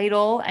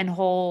title and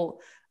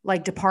whole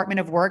like Department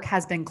of Work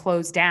has been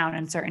closed down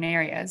in certain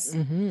areas,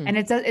 and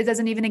it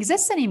doesn't even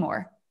exist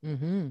anymore.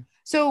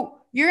 So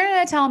you're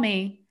going to tell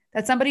me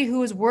That's somebody who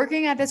was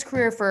working at this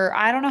career for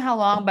I don't know how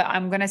long, but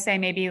I'm gonna say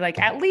maybe like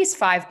at least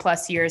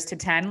 5+ years to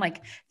 10,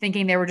 like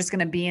thinking they were just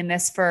gonna be in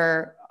this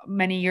for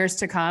many years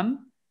to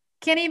come,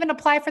 can't even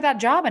apply for that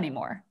job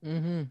anymore.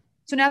 Mm-hmm.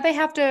 So now they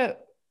have to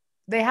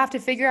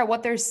figure out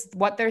what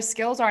their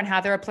skills are and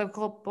how they're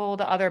applicable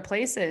to other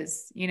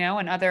places, you know,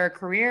 and other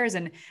careers.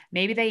 And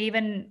maybe they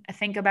even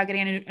think about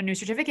getting a new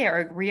certificate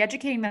or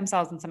re-educating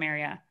themselves in some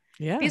area.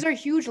 Yeah. These are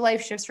huge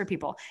life shifts for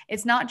people.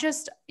 It's not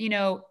just, you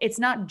know, it's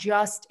not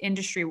just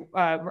industry,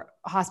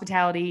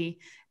 hospitality,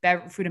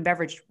 food and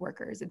beverage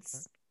workers.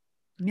 It's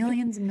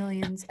millions and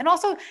millions. And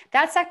also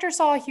that sector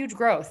saw a huge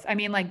growth. I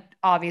mean, like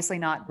obviously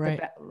not right.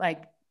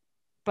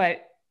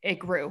 but it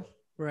grew.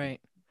 Right.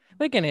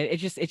 But again,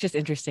 it's just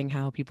interesting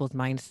how people's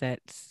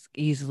mindsets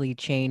easily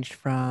changed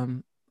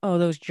from, oh,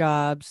 those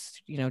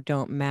jobs, you know,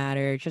 don't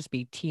matter, just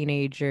be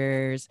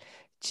teenagers,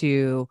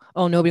 to,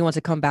 oh, nobody wants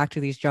to come back to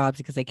these jobs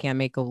because they can't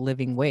make a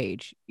living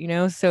wage, you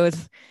know? So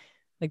it's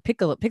like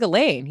pick a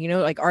lane, you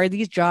know, like are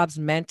these jobs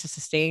meant to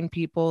sustain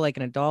people like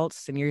an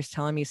adults? And you're just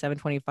telling me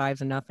 7.25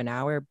 is enough an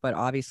hour, but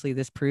obviously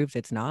this proves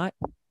it's not.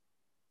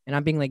 And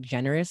I'm being like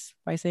generous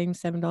by saying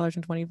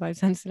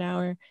 $7.25 an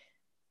hour.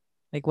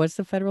 Like, what's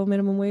the federal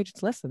minimum wage?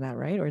 It's less than that,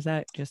 right? Or is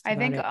that just about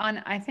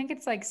it? I think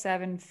it's like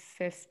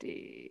 750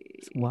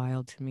 It's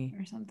wild to me.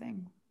 or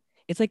something.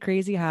 It's like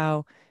crazy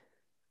how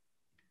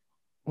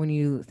when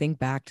you think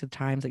back to the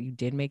times that you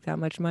did make that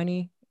much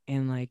money,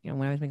 and like, you know,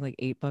 when I was making like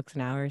 $8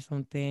 an hour or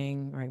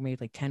something, or I made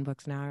like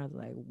 $10 an hour, I was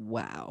like,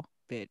 wow,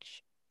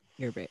 bitch,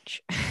 you're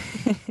rich.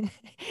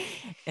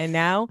 And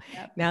now,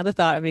 Yep. now the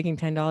thought of making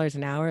 $10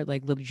 an hour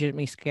like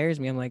legitimately scares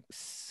me. I'm like,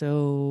 so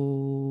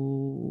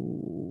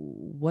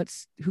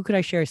who could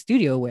I share a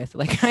studio with?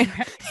 Like,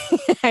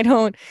 I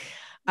don't,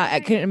 I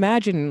couldn't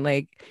imagine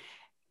like,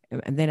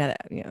 and then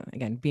you know,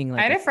 again, being like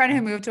I had a friend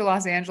who moved to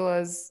Los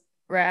Angeles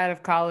right out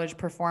of college,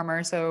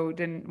 performer, so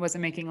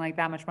wasn't making like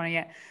that much money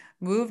yet.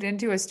 Moved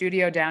into a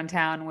studio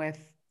downtown with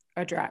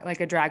a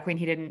drag queen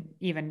he didn't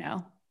even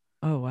know.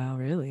 oh wow,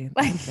 really?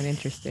 Like That's been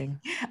interesting.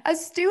 a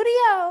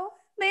studio.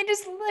 They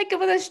just like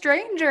with a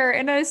stranger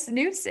in a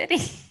new city.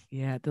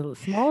 Yeah, the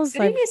smallest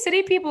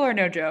City people are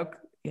no joke.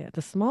 yeah,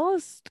 the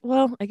smallest,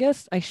 well, I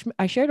guess I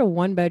shared a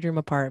 1 bedroom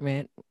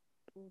apartment.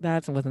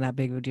 That wasn't that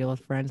big of a deal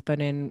with friends,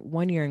 but in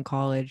 1 year in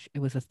college, it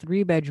was a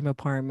 3 bedroom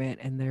apartment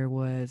and there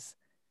was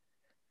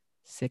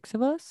 6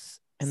 of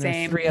us, and there's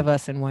Same. 3 of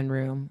us in one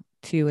room,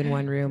 2 in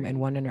one room, and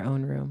one in our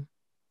own room.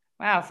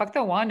 Wow, fuck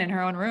the one in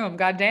her own room.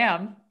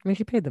 Goddamn. I mean,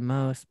 she paid the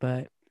most,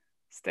 but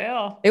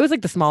Still. it was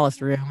like the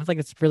smallest room. It was like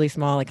it's really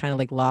small, like kind of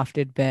like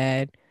lofted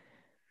bed.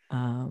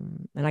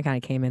 And I kind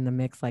of came in the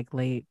mix like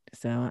late,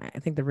 so I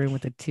think the room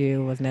with the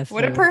two was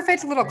What a necessary.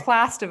 perfect little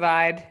class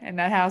divide in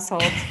that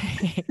household.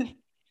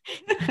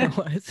 It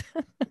was.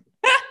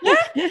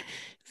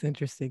 It's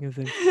interesting. It's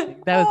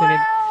interesting.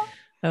 Wow.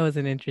 That was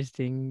an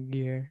interesting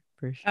year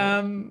for sure.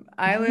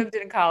 I lived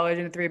in college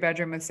in a 3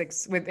 bedroom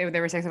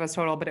there were 6 of us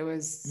total, but it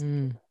was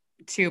Mm.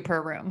 2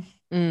 per room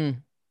Mm.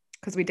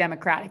 because we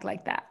democratic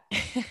like that.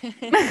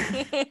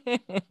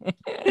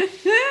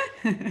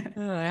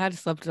 Oh, I had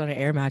slept on an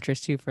air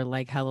mattress too for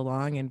like hella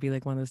long, and be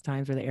like one of those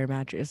times where the air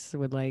mattress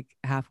would like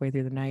halfway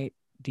through the night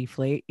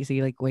deflate. You see,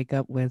 you like wake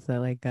up with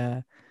like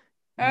a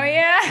Oh numb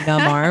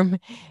yeah. arm,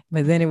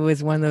 but then it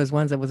was one of those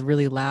ones that was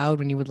really loud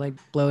when you would like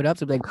blow it up.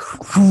 So it'd be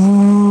like,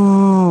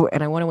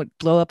 and I want to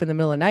blow up in the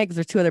middle of the night because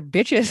there's 2 other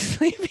bitches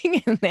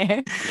sleeping in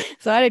there.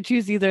 So I had to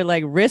choose either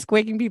like risk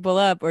waking people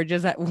up or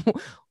just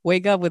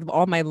wake up with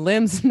all my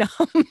limbs numb.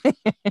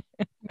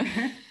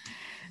 It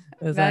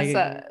was That's like,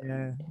 a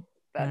yeah.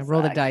 And I that's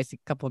rolled the a dice a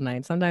couple of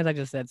nights. Sometimes I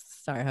just said,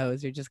 sorry,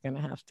 hoes, you're just going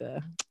to have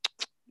to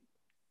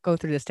go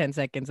through this 10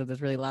 seconds of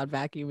this really loud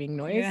vacuuming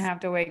You're gonna noise.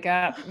 have to wake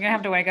up. You're gonna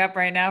have to wake up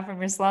right now from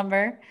your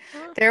slumber.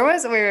 There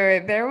was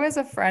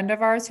a friend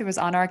of ours who was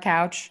on our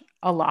couch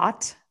a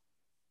lot,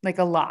 like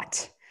a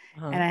lot.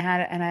 Uh-huh.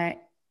 And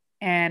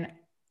and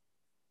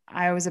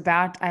I was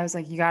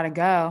like, you gotta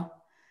go.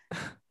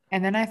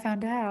 And then I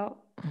found out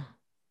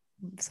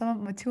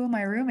two of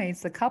my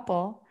roommates, the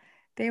couple,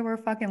 they were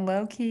fucking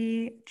low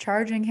key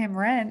charging him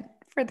rent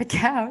for the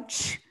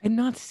couch And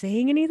not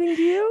saying anything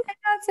to you? and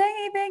not saying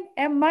anything.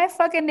 And my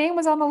fucking name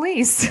was on the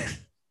lease.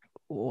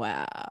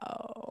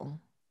 Wow.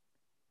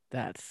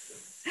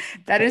 That's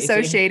That is so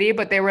crazy. shady,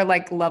 but they were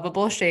like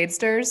lovable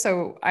shadesters.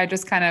 So I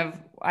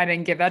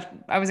didn't give that.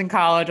 I was in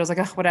college. I was like,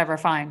 oh, whatever,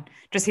 fine.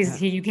 Just Yeah.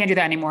 you can't do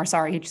that anymore.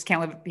 Sorry. He just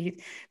can't live.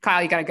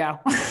 Kyle, you gotta go.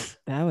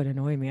 That would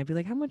annoy me. I'd be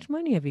like, how much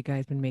money have you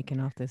guys been making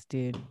off this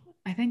dude?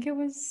 I think it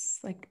was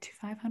like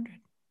 500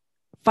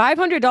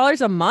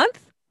 $500 a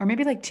month? or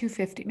maybe like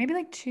 250, maybe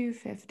like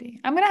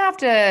 250. I'm gonna have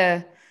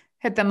to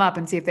hit them up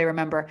and see if they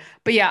remember.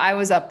 But yeah, I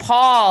was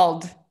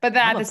appalled. But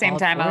then I'm at the same appalled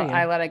time, for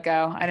I you. let it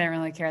go. I didn't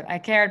really care. I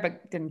cared,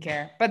 but didn't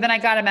care. But then I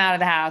got him out of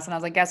the house and I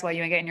was like, guess what?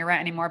 You ain't getting your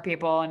rent anymore,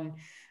 people. And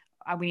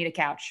we need a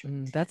couch.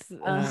 That's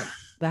Uh,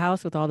 the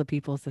house with all the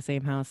people is the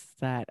same house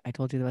that I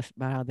told you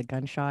about how the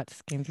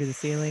gunshots came through the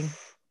ceiling.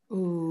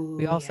 Ooh,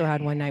 We also yeah,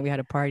 had one yeah. night, we had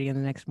a party, and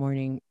the next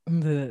morning,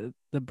 the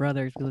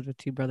brothers, we lived with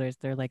two brothers,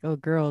 they're like, "Oh,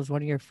 girls,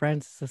 one of your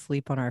friends is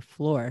asleep on our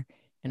floor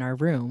in our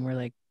room." We're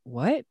like,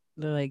 "What?"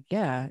 They're like,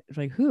 "Yeah." It's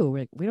like, "Who?" We're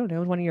like, "We don't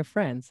know. It's one of your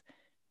friends."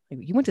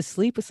 Like, "You went to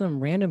sleep with some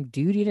random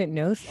dude you didn't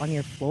know on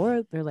your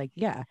floor?" They're like,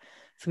 "Yeah."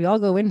 So we all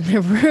go in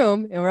their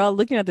room and we're all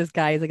looking at this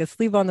guy. He's like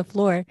asleep on the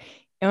floor.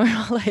 And we're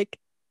all like,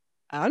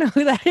 "I don't know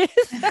who that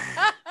is."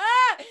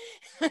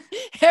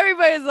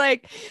 Everybody's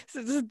like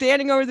just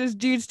standing over this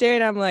dude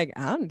staring. I'm like,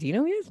 I don't, do you know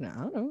who he is? No,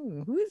 I don't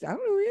know who is. I don't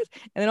know who he is.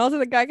 And then also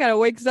the guy kind of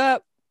wakes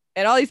up,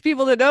 and all these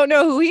people that don't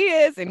know who he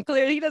is, and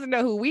clearly he doesn't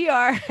know who we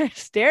are,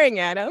 staring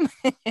at him.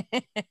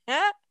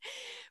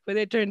 But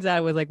it turns out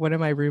it was like one of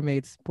my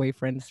roommate's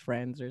boyfriend's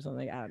friends or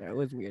something. I don't know. It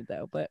was weird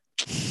though. But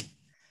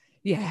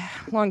yeah,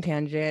 long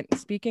tangent.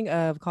 Speaking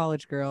of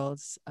college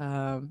girls,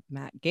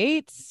 Matt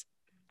Gaetz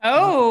out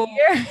Oh,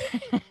 here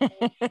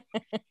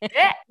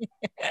yeah.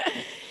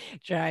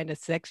 trying to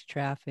sex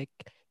traffic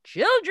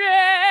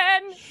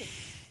children.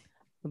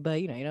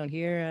 But you don't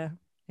hear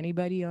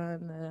anybody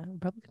on the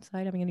Republican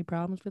side having any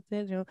problems with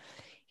it.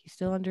 He's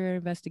still under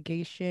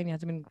investigation. He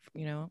hasn't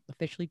been,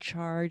 officially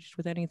charged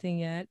with anything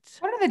yet.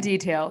 What are the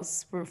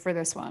details for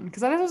this one?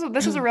 Because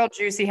this was a real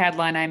juicy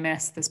headline I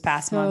missed this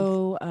past month.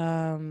 So,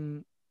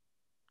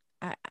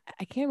 I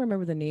I can't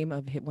remember the name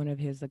of one of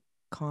his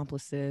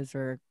accomplices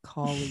or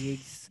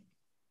colleagues,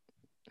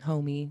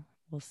 homie,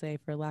 we'll say,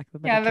 for lack of a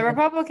better Yeah, the term.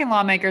 Republican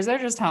lawmakers, they're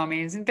just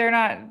homies. They're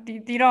not,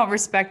 you don't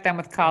respect them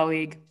with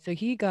colleague. So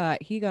he got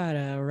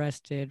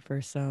arrested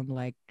for some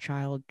like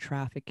child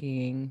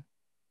trafficking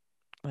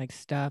like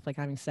stuff, like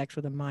having sex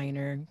with a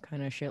minor,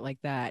 kind of shit like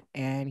that.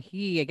 And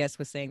he, I guess,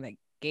 was saying that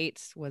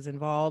Gates was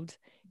involved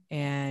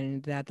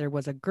and that there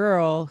was a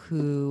girl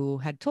who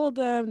had told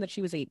them that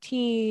she was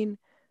 18,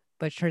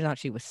 but it turns out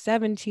she was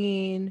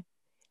 17.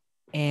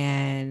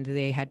 And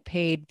they had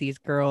paid these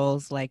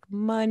girls like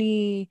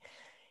money,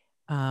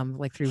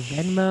 like through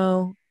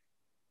Venmo.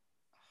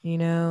 They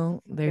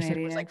Fucking said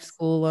it was like idiots.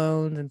 school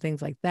loans and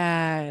things like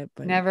that,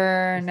 but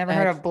Never, the never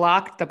heard sex. of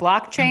the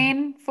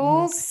blockchain Mhm.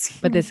 fools.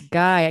 But this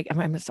guy,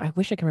 I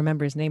wish I can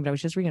remember his name, but I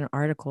was just reading an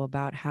article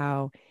about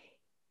how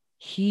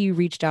he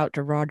reached out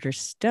to Roger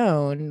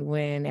Stone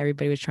when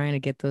everybody was trying to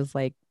get those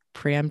like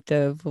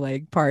preemptive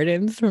like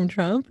pardons from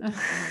Trump.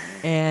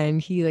 And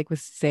he like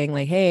was saying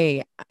like,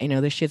 "Hey,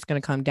 this shit's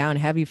gonna come down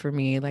heavy for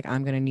me. Like,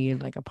 I'm gonna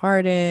need like a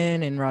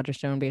pardon." And Roger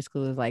Stone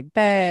basically was like,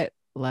 "Bet,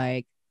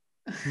 like,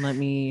 let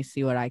me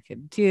see what I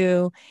could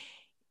do."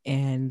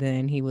 And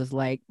then he was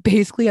like,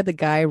 basically had the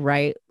guy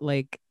write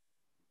like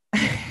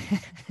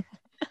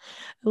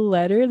a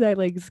letter that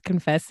like is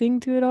confessing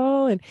to it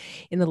all. And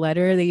in the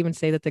letter, they even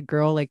say that the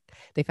girl, like,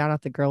 they found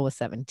out the girl was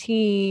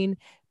 17,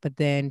 but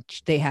then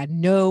they had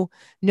no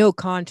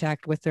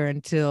contact with her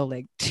until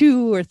like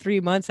 2 or 3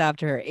 months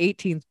after her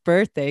 18th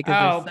birthday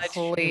because they're Oh, such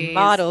please.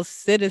 model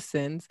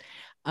citizens.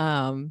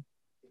 Um,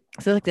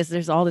 so like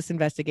there's all this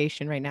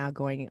investigation right now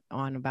going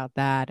on about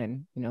that.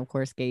 And of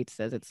course, Gates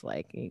says it's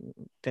like he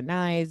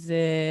denies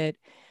it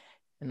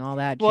and all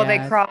that Well,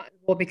 jazz.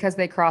 because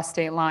they cross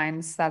state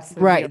lines. That's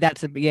the Right. deal.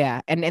 That's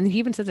yeah. And he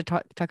even says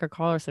to Tucker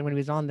Carlson when he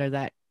was on there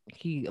that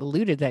he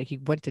alluded that he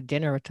went to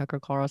dinner with Tucker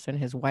Carlson,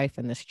 his wife,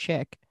 and this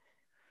chick.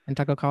 And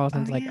Tucker Oh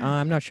Carlson's like, yeah.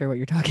 I'm not sure what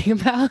you're talking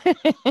about.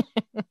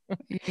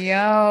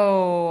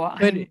 Yo,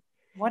 But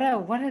what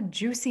a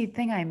juicy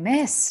thing I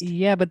missed.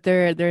 yeah, but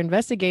they're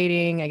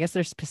investigating. I guess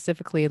they're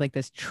specifically like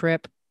this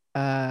trip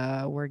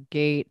where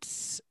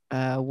Gates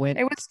went.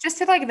 It was just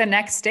to like the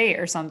next state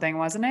or something,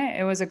 wasn't it?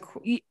 It was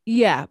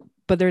Yeah,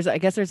 but I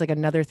guess there's like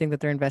another thing that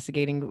they're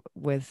investigating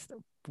with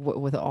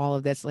all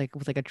of this, like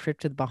with like a trip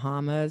to the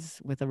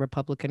Bahamas with a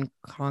Republican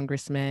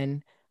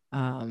congressman,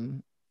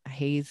 um,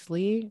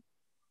 Hazley,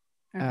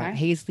 okay.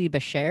 Hazley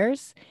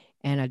Bashairs,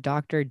 and a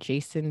Dr.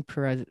 Jason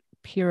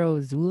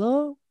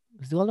Pirazzolo,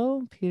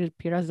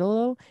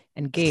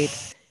 and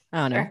Gates. I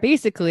don't know. Sure.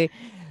 Basically,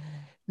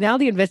 now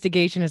the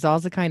investigation has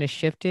also kind of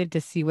shifted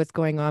to see what's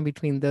going on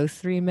between those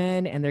three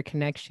men and their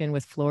connection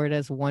with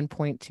Florida's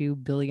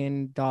 $1.2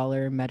 billion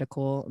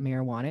medical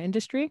marijuana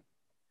industry.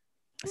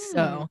 Hmm.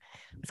 So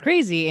it's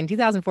crazy. In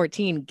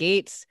 2014,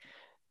 Gates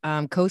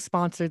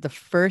co-sponsored the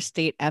first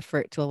state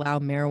effort to allow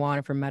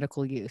marijuana for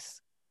medical use.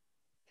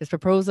 His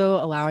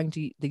proposal allowing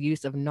the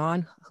use of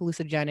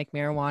non-hallucinogenic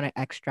marijuana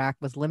extract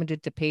was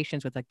limited to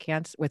patients with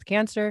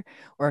cancer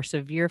or a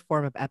severe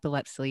form of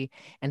epilepsy,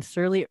 and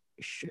slowly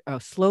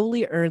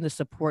earned the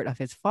support of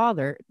his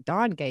father,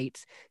 Don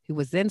Gates, who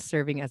was then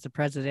serving as the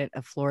president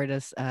of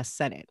Florida's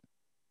Senate.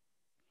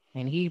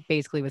 And he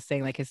basically was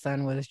saying like his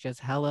son was just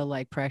hella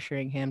like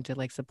pressuring him to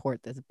like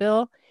support this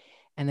bill.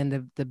 And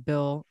then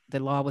the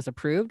law was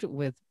approved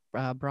with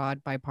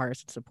broad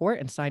bipartisan support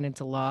and signed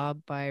into law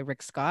by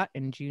Rick Scott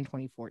in June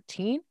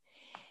 2014.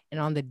 And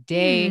on the Hmm.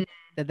 day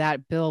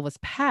that bill was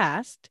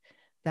passed,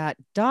 that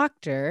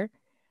doctor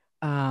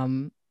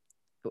um,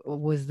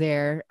 was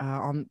there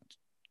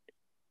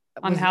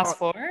On the was House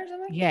floor or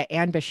something? yeah,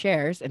 and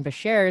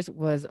Beshears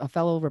was a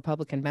fellow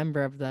Republican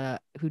member of the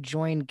who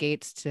joined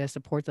Gates to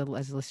support the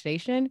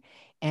legislation,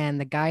 and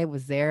the guy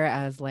was there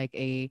as like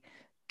a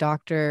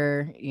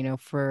doctor,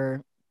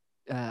 for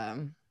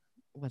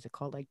what's it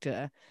called, like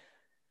a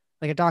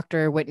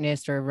doctor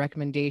witness or a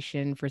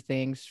recommendation for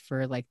things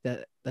for like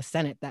the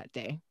Senate that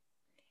day.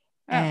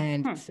 Oh,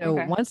 And so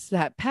okay. once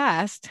that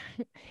passed,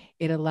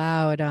 it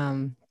allowed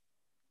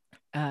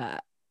uh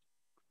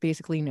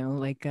basically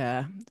like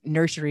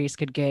nurseries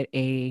could get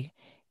a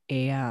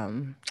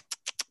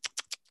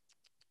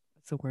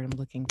what's the word I'm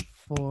looking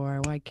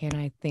for? Why can't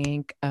I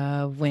think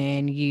of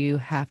when you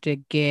have to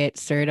get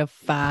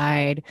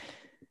certified,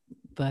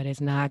 but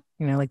it's not,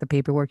 like the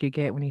paperwork you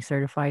get when you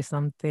certify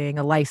something,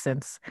 a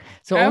license.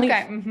 So only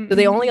Okay. so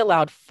they only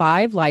allowed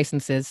 5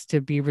 licenses to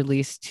be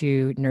released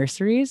to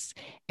nurseries.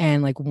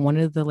 And like one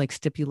of the like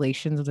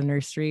stipulations of the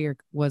nursery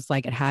was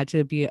like it had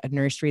to be a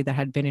nursery that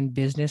had been in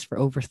business for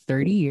over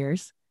 30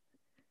 years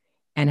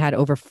and had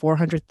over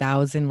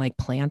 400,000 like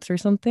plants or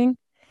something.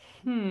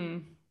 Hmm.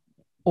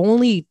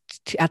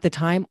 At the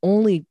time,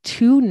 only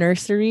 2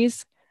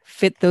 nurseries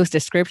fit those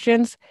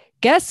descriptions.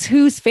 Guess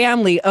whose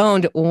family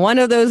owned one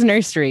of those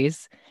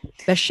nurseries?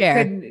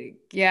 Bashir.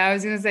 Yeah, I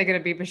was gonna say, could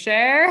it be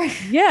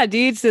Bashir? Yeah,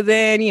 dude. So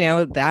then,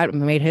 that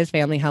made his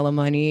family hella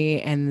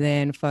money. And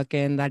then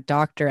fucking that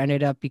doctor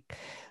ended up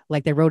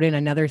like they wrote in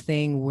another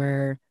thing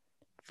where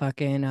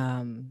fucking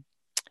uh,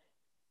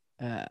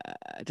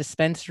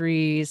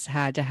 dispensaries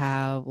had to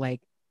have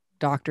like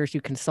doctors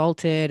who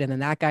consulted, and then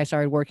that guy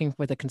started working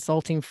with a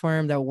consulting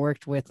firm that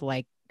worked with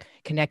like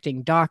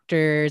connecting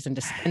doctors and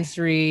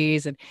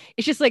dispensaries, and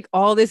it's just like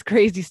all this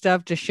crazy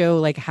stuff to show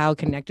like how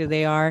connected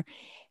they are.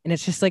 And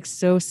it's just like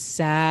so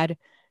sad,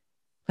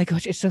 like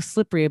it's so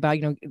slippery about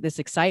this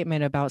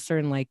excitement about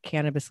certain like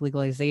cannabis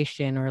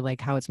legalization or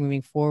like how it's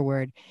moving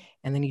forward,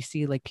 and then you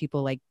see like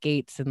people like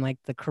Gates and like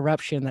the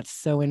corruption that's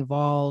so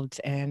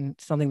involved and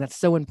something that's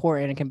so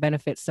important and can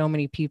benefit so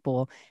many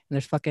people, and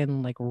there's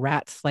fucking like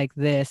rats like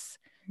this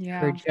who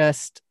are Yeah.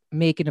 just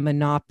making a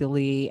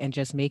monopoly and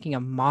just making a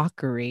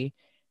mockery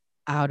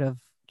out of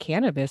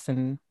cannabis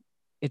and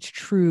its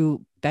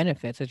true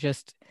benefits. It's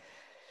just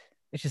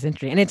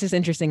interesting. And it's just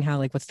interesting how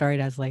like what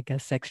started as like a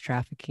sex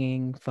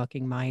trafficking,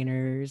 fucking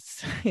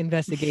minors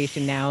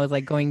investigation now is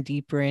like going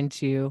deeper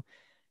into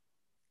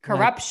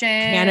like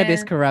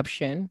cannabis Corruption,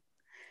 corruption.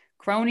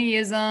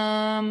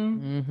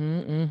 cronyism.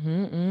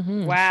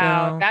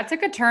 Wow, So that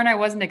took a turn I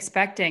wasn't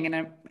expecting, and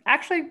I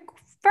actually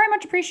very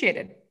much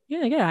appreciated.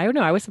 yeah, I don't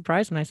know. I was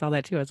surprised when I saw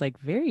that too. I was like,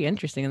 very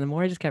interesting. And the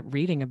more I just kept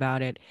reading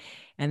about it,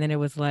 and then it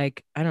was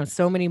like, I don't know,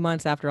 so many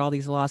months after all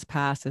these laws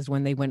passed is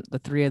when the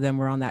 3 of them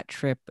were on that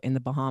trip in the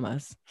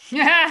Bahamas.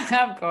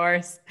 Yeah, of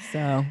course.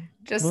 So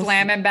Just we'll see.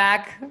 slamming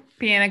back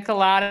pina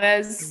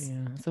coladas.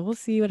 Yeah, so we'll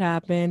see what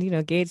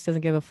happened. Gates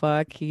doesn't give a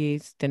fuck.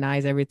 He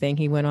denies everything.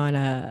 He went on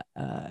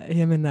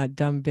him and that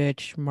dumb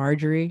bitch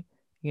Marjorie.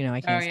 I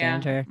Oh can't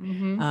stand yeah. her.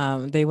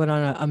 Mm-hmm. They went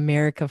on a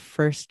America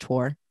First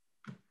tour.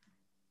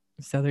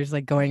 So there's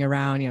like going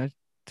around,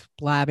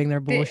 blabbing their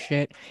The,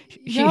 bullshit.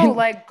 no,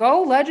 like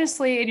go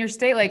legislate in your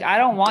state. Like I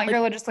don't want Like your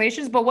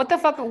legislations, but what the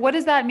fuck? What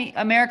does that mean?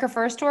 America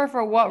First tour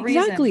for what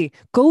reason? exactly,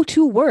 go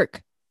to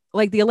work.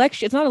 Like the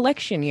election, it's not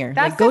election year. Like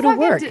That's the go to fucking.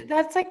 work.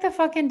 That's like the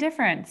fucking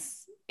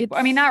difference.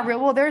 I mean, It's not real.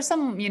 Well, there's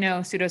some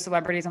pseudo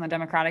celebrities on the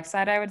Democratic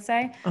side, I would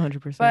say,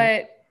 100%.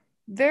 but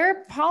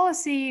they're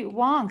policy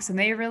wonks and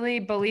they really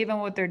believe in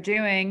what they're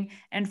doing.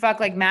 And fuck,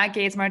 like Matt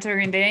Gaetz, Martin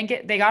Green,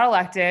 they got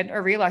elected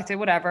or reelected,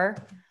 whatever.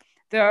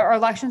 The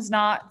election's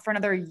not for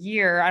another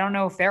year. I don't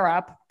know if they're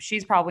up.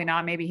 She's probably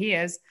not. Maybe he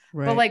is. But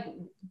Right. like,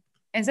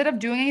 instead of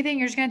doing anything,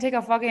 you're just gonna take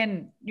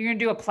you're gonna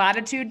do a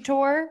platitude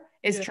tour.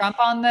 Is Yeah. Trump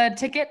on the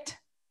ticket?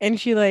 And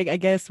she like, I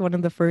guess one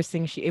of the first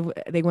things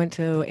they went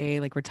to a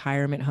like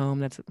retirement home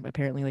that's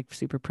apparently like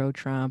super pro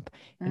Trump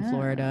in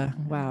Florida.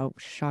 Ah. Wow,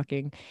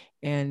 shocking.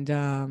 And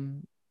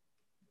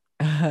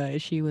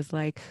she was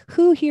like,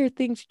 "Who here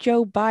thinks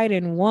Joe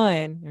Biden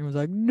won?" And was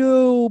like,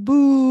 "No,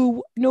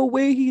 boo, no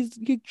way, he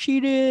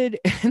cheated."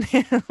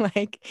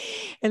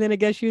 And then I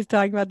guess she was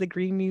talking about the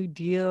Green New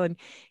Deal, and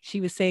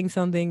she was saying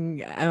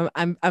something.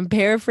 I'm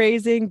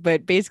paraphrasing,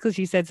 but basically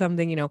she said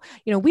something.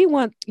 We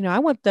want, I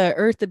want the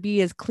earth to be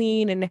as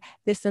clean and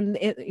this and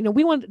it,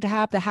 we want to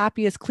have the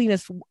happiest,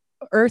 cleanest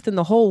earth in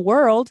the whole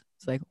world.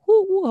 It's like,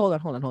 hold on,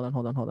 hold on, hold on,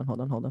 hold on, hold on, hold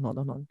on, hold on, hold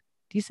on, hold on.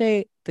 Do you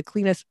say the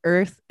cleanest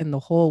earth in the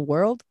whole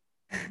world?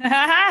 Is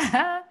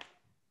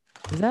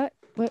that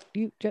what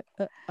you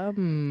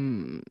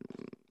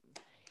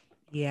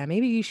yeah,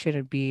 maybe you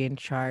shouldn't be in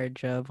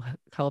charge of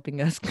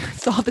helping us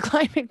solve the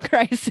climate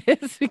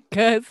crisis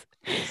because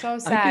So I'm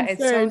sad.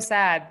 It's so concerned.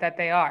 sad that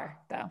they are,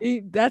 though.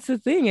 That's the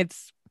thing.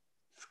 It's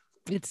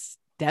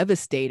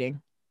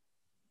devastating.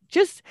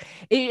 Just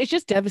it's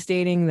just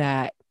devastating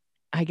that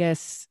I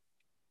guess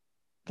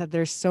that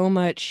there's so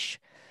much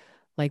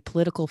like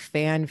political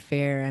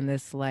fanfare and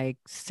this like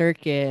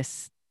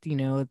circus,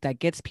 that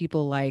gets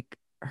people like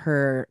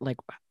her like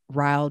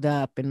riled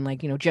up and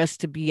like,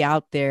 just to be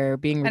out there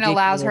being And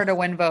allows her ridiculous.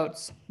 to win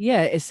votes.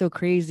 Yeah, it's so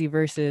crazy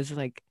versus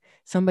like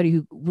somebody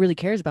who really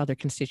cares about their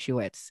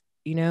constituents,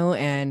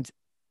 and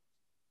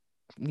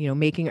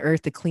making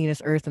Earth the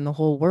cleanest Earth in the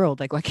whole world.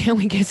 Like, why can't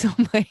we get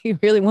somebody who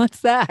really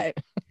wants that?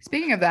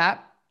 Speaking of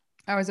that,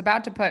 I was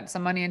about to put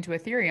some money into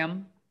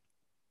Ethereum.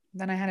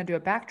 Then I had to do a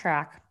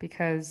backtrack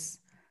because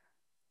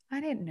I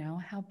didn't know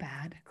how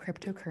bad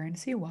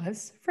cryptocurrency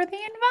was for the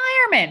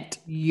environment.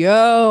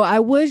 Yo, I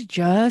was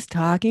just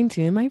talking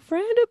to my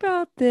friend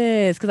about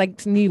this because,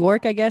 like, New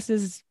York, I guess,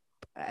 is.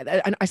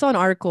 I saw an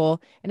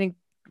article and it.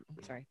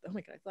 Sorry. Oh my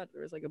God. I thought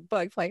there was like a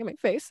bug flying in my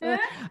face.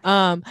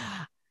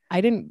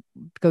 I didn't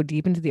go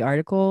deep into the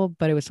article,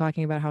 but it was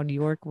talking about how New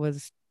York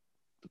was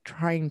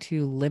trying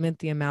to limit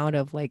the amount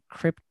of like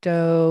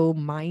crypto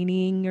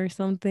mining or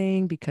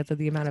something because of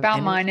the amount of About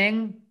energy.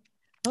 mining.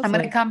 I'm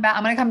gonna come back.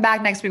 I'm gonna come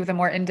back next week with a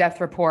more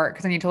in-depth report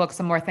because I need to look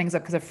some more things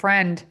up because a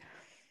friend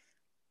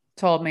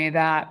told me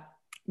that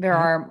there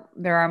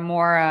are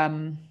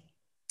more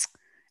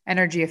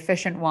energy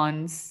efficient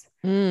ones.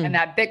 And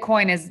that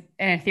Bitcoin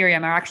and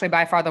Ethereum are actually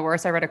by far the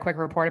worst. I read a quick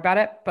report about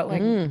it, but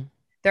like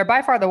they're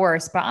by far the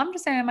worst. But I'm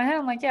just saying in my head,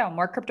 I'm like, yeah,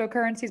 more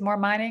cryptocurrencies, more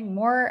mining,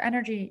 more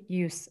energy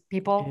use,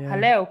 people. Yeah.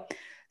 Hello.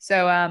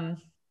 So I'm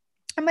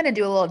going to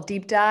do a little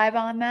deep dive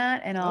on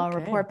that and I'll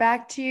report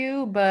back to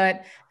you.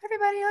 But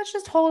everybody, let's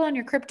just hold on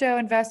your crypto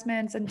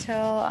investments until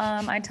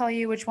I tell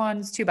you which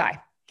ones to buy.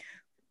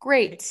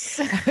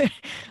 Great.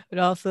 Would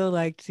also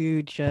like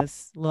to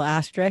just a little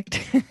asterisk.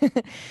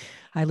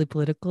 Highly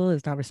political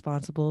is not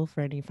responsible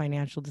for any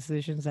financial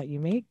decisions that you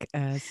make.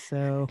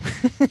 So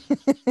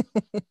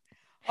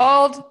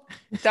hold,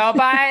 don't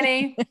buy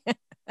any.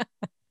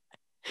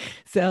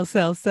 Sell,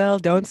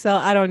 don't sell.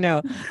 I don't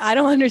know. I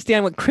don't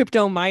understand what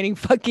crypto mining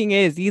fucking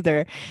is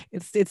either.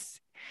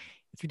 It's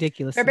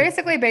ridiculous. They're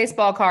basically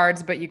baseball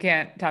cards, but you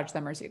can't touch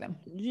them or see them.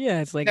 Yeah,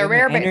 it's like they're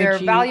rare, but they're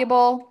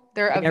valuable.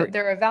 They're like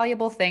a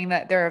valuable thing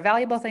that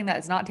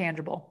is not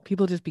tangible.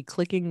 People just be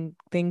clicking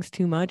things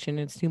too much, and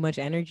it's too much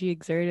energy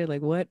exerted.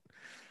 Like what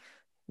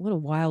a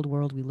wild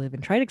world we live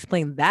in. Try to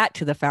explain that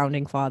to the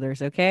founding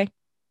fathers, okay?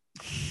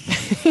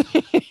 You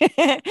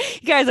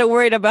guys are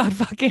worried about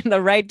fucking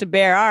the right to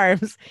bear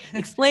arms.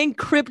 Explain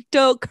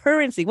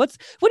cryptocurrency. What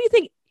do you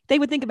think they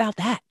would think about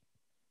that?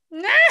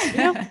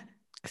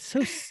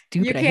 So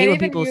stupid. You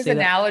can't even use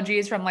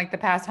analogies from like the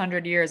past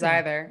 100 years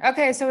either.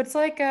 Okay, so it's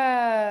like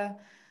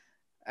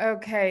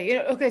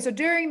so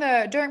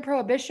during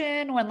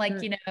Prohibition, when like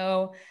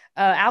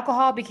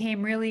alcohol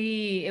became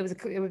really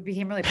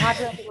became really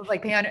popular, people was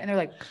like paying on it, and they're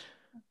like,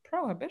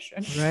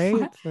 Prohibition, right?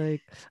 It's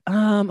like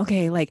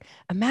okay, like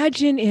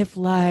imagine if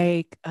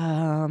like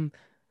you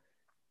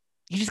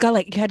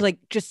had like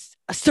just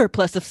a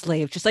surplus of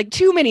slaves, just like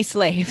too many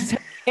slaves.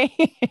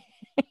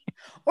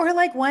 Or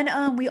like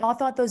when we all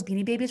thought those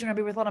Beanie Babies were gonna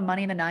be worth a lot of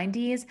money in the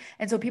 90s,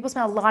 and so people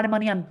spent a lot of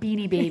money on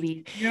Beanie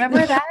Babies. You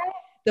remember that?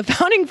 The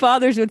founding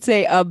fathers would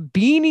say, a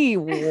beanie,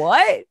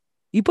 what?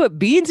 You put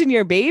beans in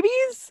your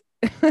babies?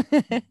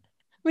 Let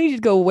me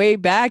just go way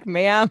back,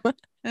 ma'am.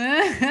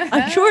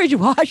 I'm George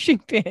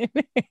Washington.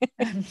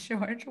 I'm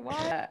George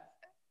Washington.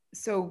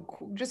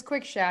 So just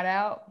quick shout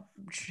out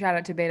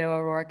to Beto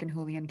O'Rourke and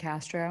Julian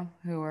Castro,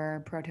 who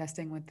were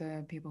protesting with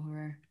the people who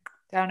were,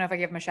 I don't know if I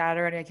gave them a shout out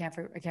already. I can't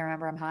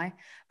remember. I'm high,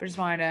 but just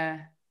wanted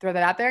to throw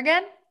that out there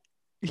again.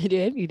 You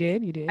did.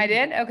 I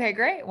did. Okay,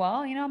 great.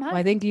 Well, I'm high. Well,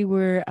 I think you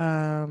were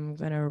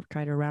gonna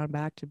try to round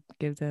back to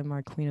give them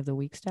our Queen of the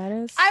Week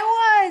status.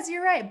 I was.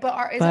 You're right.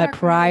 But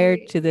prior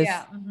to this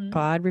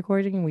pod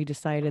recording, we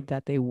decided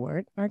that they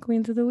weren't our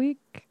Queens of the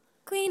Week.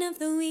 Queen of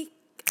the Week.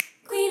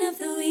 Queen of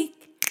the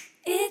Week.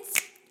 It's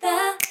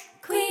the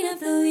Queen of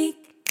the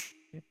Week.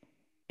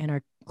 And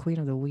our Queen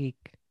of the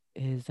Week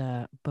is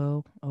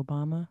Beau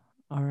Obama,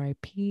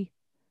 R.I.P.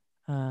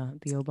 The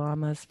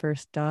Obama's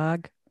first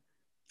dog.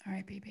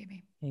 R.I.P.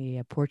 baby.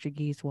 A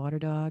Portuguese water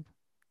dog.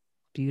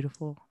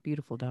 Beautiful,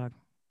 beautiful dog.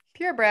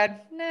 Purebred.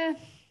 Nah.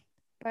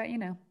 But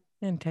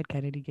And Ted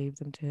Kennedy gave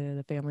them to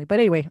the family. But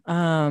anyway,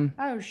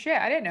 oh shit,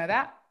 I didn't know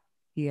that.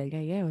 Yeah.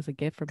 It was a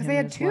gift from him. Because they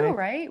had two,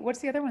 right? What's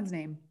the other one's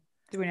name?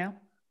 Do we know?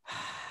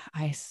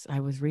 I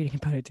was reading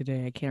about it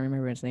today. I can't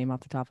remember his name off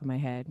the top of my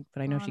head,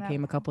 but I know she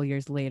came a couple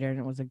years later and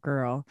it was a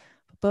girl.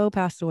 But Beau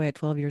passed away at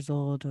 12 years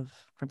old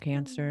from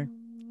cancer.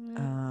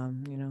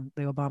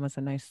 The Obamas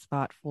a nice,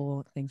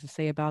 thoughtful things to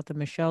say about them.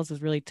 Michelle's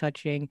was really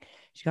touching.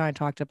 She kind of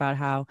talked about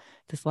how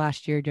this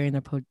last year during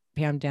the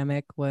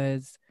pandemic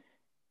was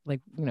like,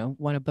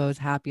 one of Beau's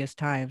happiest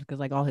times because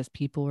like all his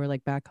people were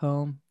like back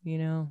home, I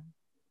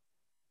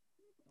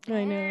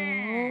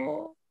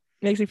know.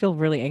 Makes me feel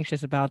really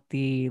anxious about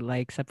the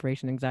like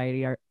separation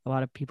anxiety a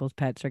lot of people's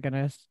pets are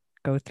gonna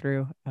go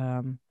through.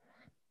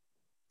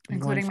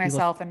 Including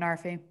myself and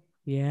Narfi.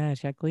 Yeah,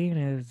 Jacqueline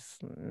is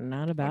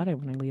not about it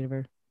when I leave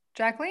her.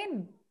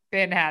 Jacqueline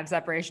had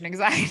separation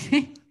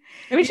anxiety.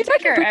 I mean,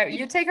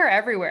 you take her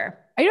everywhere.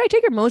 I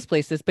take her most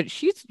places, but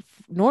she's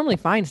normally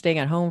fine staying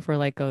at home for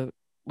like when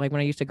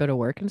I used to go to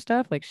work and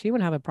stuff. Like she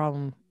wouldn't have a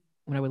problem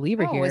when I would leave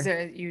her here. Was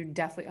there you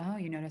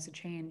noticed a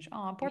change?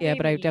 Oh, poor baby. Yeah,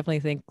 but I definitely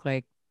think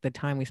like the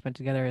time we spent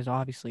together has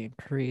obviously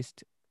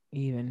increased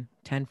even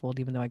tenfold,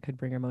 even though I could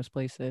bring her most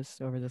places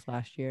over this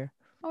last year.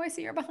 Oh, I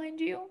see her behind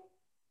you.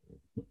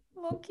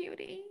 Little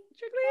cutie.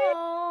 Chocolate.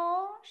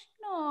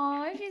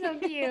 Oh, she's so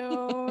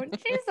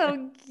cute. She's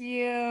so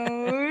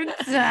cute.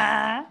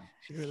 Ah.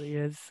 She really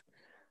is.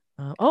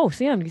 Oh,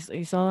 Sam,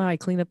 you saw how I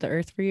cleaned up the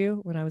earth for you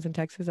when I was in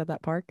Texas at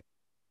that park?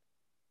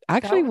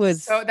 Actually,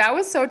 that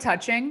was so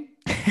touching.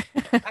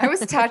 I was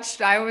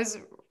touched. I was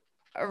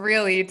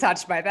really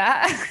touched by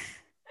that.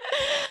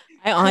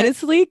 I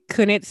honestly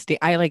couldn't stay.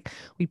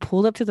 We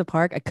pulled up to the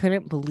park. I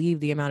couldn't believe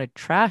the amount of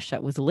trash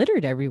that was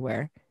littered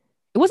everywhere.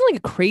 It wasn't like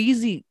a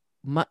crazy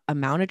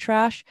amount of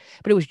trash,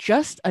 but it was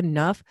just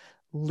enough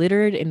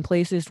littered in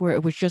places where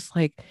it was just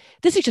like,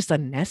 this is just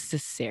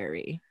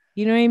unnecessary.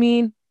 You know what I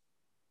mean?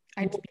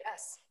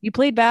 Yes. You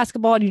played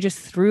basketball and you just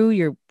threw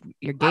your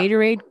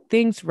Gatorade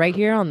things right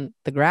here on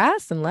the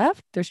grass and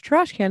left. There's a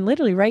trash can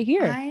literally right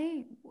here.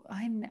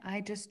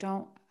 I just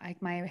don't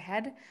like my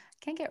head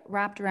can't get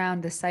wrapped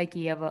around the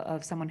psyche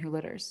of someone who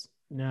litters.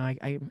 No,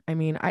 I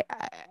mean, I'm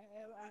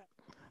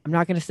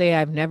not going to say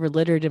I've never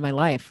littered in my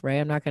life, right?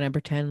 I'm not going to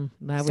pretend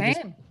that I would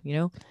just,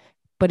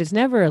 but it's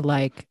never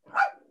like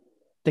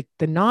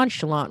the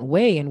nonchalant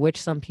way in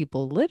which some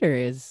people litter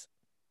is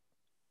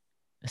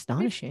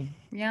astonishing.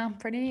 Yeah,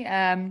 pretty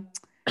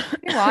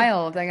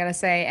wild, I gotta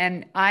say.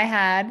 And I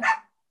had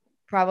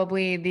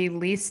probably the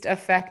least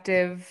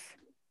effective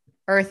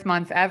Earth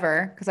Month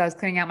ever because I was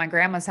cleaning out my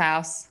grandma's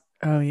house.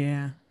 Oh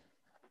yeah.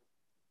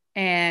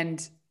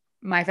 And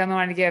my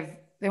family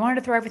they wanted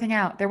to throw everything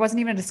out. There wasn't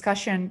even a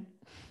discussion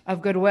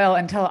of goodwill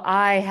until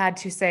I had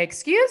to say,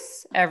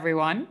 excuse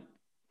everyone.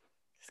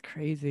 It's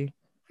crazy.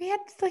 We had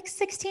like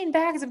 16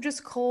 bags of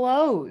just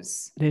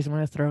clothes. They just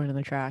want to throw it in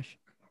the trash.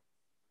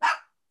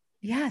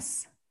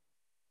 Yes.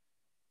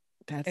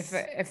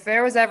 If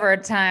there was ever a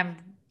time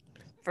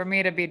for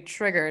me to be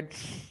triggered,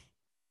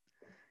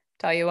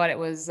 tell you what, it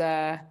was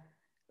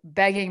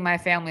begging my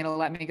family to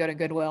let me go to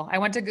Goodwill. I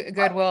went to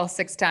Goodwill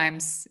 6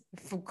 times,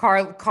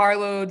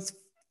 carloads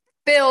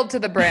filled to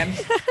the brim.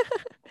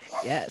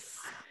 Yes.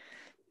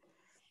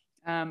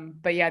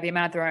 But yeah, the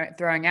amount of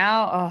throwing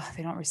out,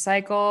 they don't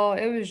recycle.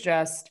 It was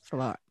just a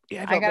lot.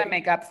 Yeah, I got to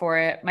make up for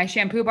it. My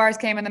shampoo bars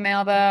came in the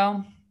mail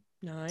though.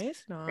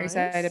 Nice. Very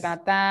excited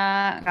about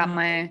that. Got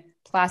my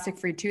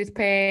plastic-free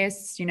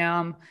toothpaste.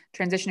 I'm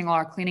transitioning all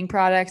our cleaning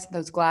products,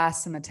 those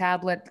glass and the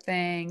tablet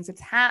things. It's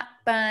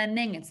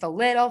happening. It's the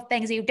little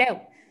things you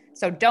do.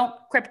 So don't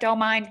crypto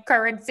mine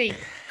currency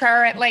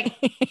currently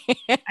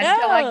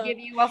until I give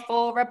you a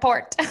full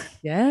report.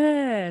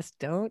 Yes.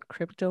 Don't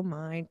crypto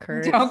mine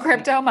currency. Don't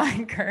crypto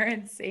mine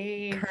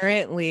currency.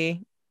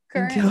 Currently.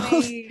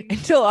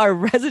 Until our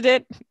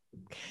resident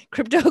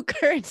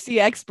cryptocurrency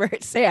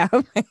expert, Sam,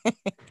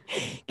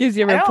 gives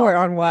you a report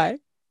on why.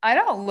 I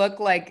don't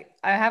look like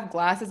I have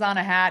glasses on,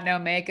 a hat, no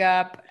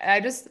makeup.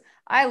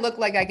 I look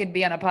like I could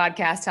be on a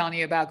podcast telling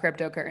you about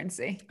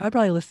cryptocurrency. I'd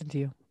probably listen to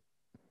you.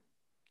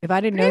 If I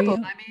didn't know you, I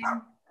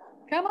mean,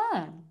 come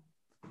on.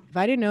 If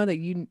I didn't know that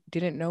you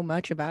didn't know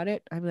much about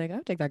it, I'd be like,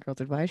 I'll take that girl's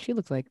advice. She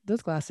looks like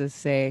those glasses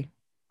say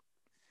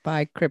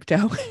buy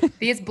crypto.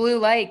 These blue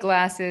light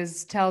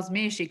glasses tells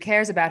me she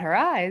cares about her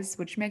eyes,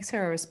 which makes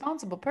her a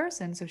responsible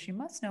person. So she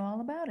must know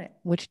all about it.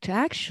 Which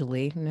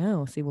actually,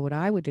 no. See, what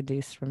I would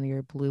deduce from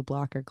your blue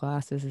blocker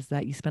glasses is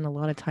that you spend a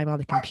lot of time on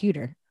the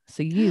computer.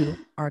 So you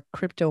are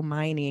crypto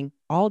mining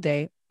all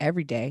day,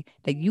 every day,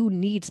 that you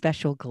need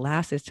special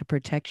glasses to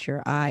protect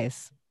your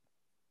eyes.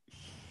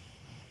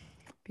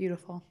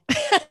 Beautiful.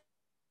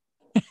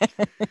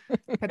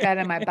 Put that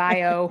in my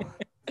bio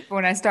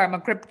when I start my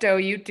crypto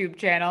YouTube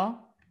channel.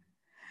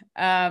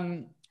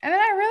 And then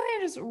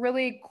I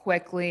really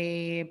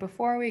quickly,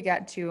 before we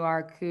get to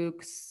our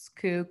kook, just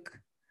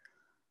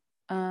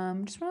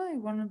really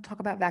want to talk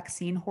about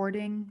vaccine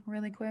hoarding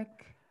really quick.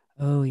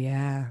 Oh,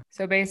 yeah.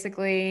 So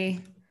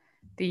basically,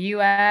 the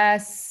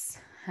U.S.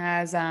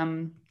 has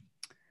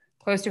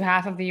close to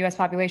half of the U.S.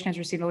 population has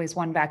received at least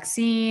one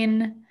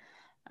vaccine.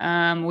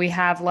 We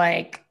have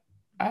like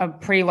a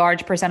pretty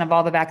large percent of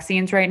all the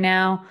vaccines right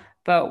now,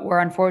 but we're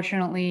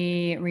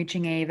unfortunately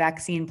reaching a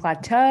vaccine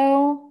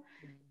plateau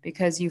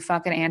because you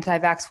fucking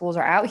anti-vax fools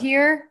are out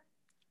here.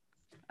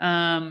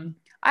 I'm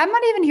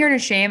not even here to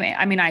shame.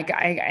 I mean, I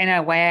in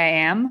a way I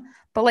am,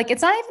 but like,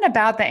 it's not even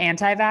about the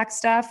anti-vax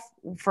stuff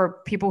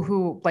for people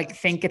who like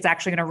think it's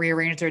actually going to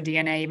rearrange their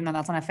DNA, even though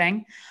that's not a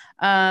thing.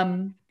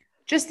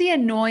 Just the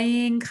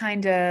annoying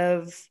kind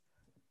of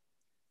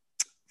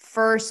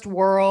first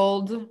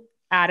world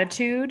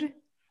attitude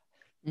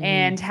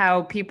and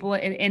how people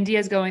in India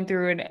is going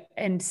through an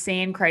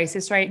insane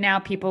crisis right now.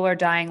 People are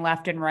dying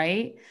left and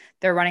right.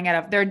 They're running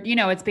out of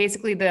it's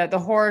basically the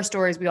horror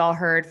stories we all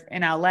heard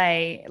in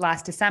LA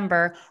last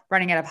December,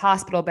 running out of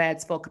hospital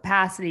beds, full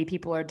capacity.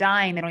 People are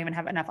dying. They don't even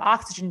have enough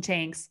oxygen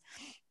tanks.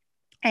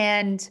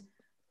 And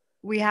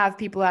we have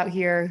people out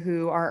here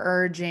who are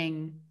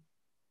urging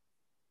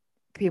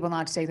people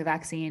not to take the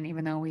vaccine,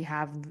 even though we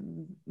have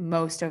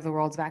most of the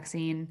world's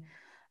vaccine.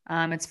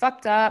 It's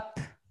fucked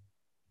up.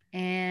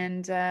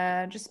 And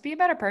just be a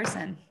better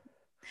person.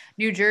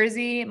 New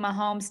Jersey, my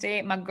home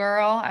state, my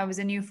girl. I was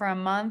in you for a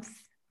month.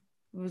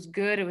 It was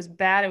good. It was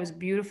bad. It was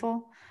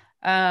beautiful.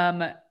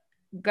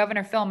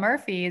 Governor Phil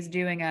Murphy is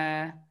doing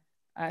a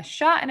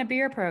shot and a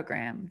beer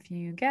program. If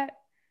you get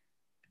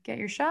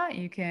your shot,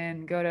 you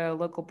can go to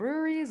local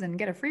breweries and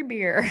get a free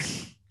beer.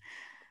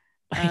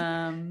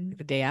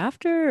 The day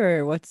after,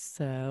 or what's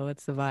the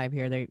vibe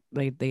here? They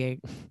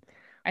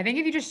I think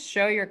if you just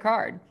show your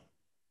card.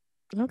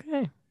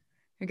 Okay.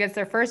 Who gets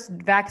their first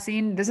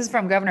vaccine? This is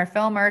from Governor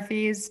Phil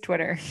Murphy's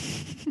Twitter.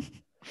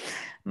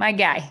 My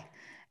guy.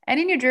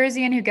 Any New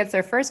Jerseyan who gets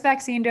their first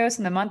vaccine dose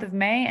in the month of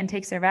May and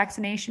takes their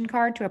vaccination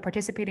card to a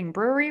participating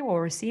brewery will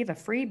receive a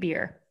free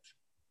beer.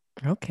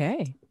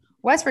 Okay.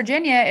 West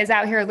Virginia is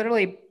out here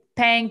literally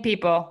paying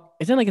people.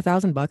 Isn't it like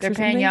 $1,000? They're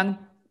paying young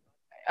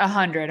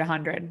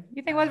 100.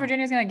 You think West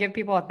Virginia is going to give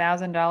people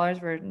 $1,000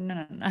 for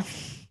no.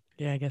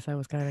 Yeah, I guess I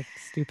was kind of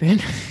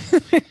stupid.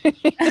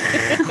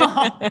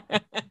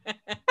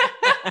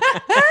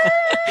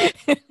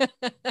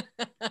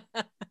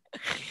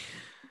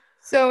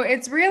 So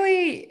it's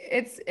really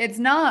it's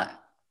not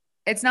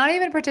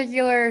even a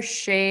particular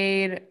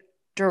shade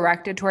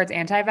directed towards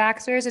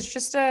anti-vaxxers. It's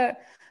just a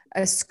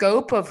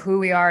scope of who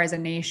we are as a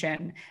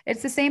nation.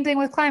 It's the same thing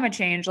with climate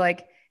change.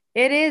 Like,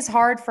 it is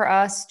hard for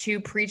us to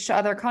preach to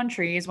other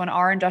countries when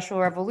our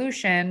industrial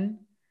revolution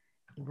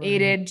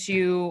aided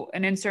to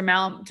an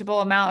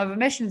insurmountable amount of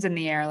emissions in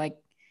the air. Like,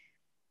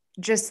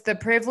 just the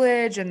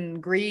privilege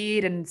and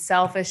greed and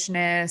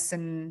selfishness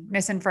and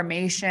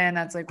misinformation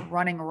that's like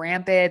running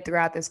rampant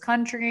throughout this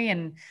country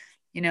and,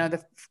 you know,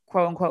 the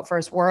quote unquote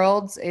first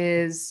worlds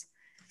is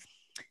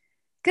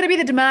going to be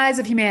the demise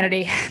of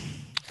humanity. Yes,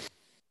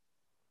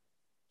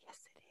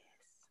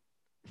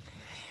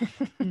 it is.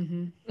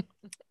 Mm-hmm.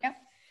 Yep.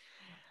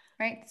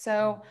 Right.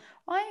 So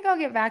why don't you go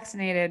get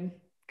vaccinated?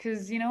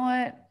 Because you know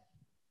what?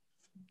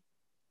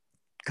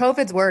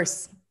 COVID's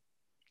worse.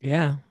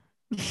 Yeah.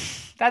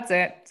 That's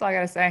it. That's all I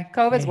got to say.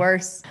 COVID's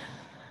worse.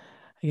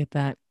 I get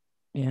that.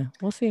 Yeah,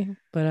 we'll see.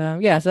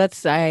 But yeah, so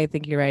I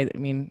think you're right. I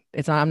mean,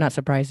 I'm not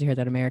surprised to hear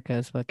that America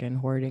is fucking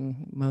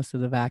hoarding most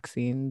of the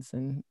vaccines.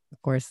 And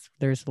of course,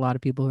 there's a lot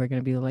of people who are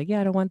going to be like,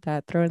 yeah, I don't want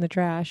that. Throw it in the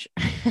trash.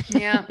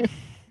 Yeah.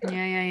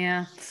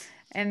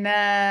 And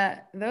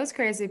those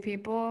crazy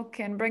people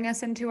can bring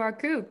us into our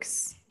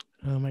kooks.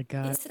 Oh my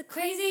God. It's the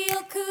crazy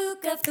old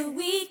kook of the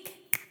week.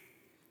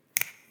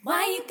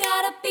 Why you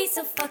gotta be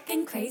so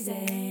fucking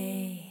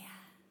crazy?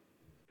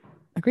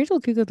 A crazy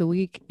old kook of the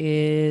week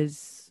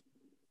is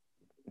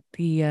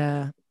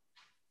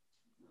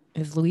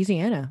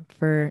Louisiana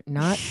for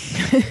not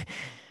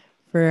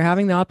for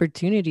having the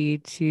opportunity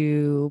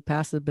to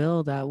pass a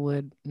bill that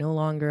would no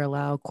longer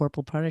allow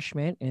corporal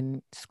punishment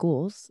in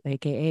schools,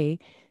 aka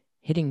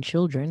hitting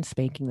children,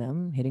 spanking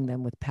them, hitting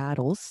them with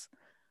paddles.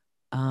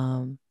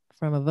 From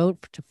a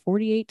vote to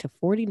 48 to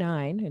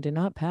 49, it did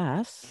not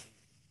pass.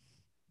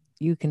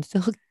 You can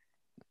still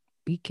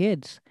be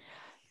kids.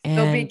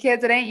 Still be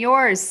kids. It ain't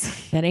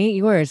yours. That ain't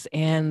yours.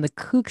 And the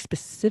kook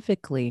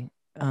specifically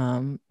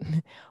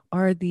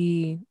are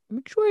the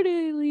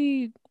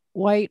majority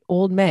white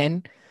old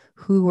men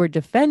who were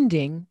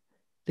defending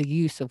the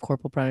use of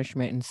corporal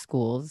punishment in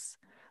schools.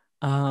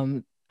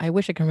 I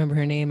wish I could remember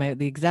her name.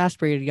 The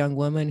exasperated young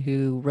woman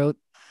who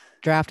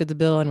drafted the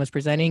bill and was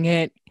presenting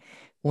it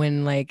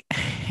when like,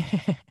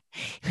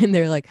 and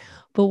they're like,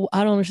 but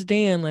I don't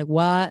understand. Like,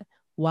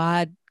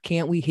 why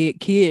can't we hit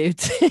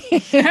kids?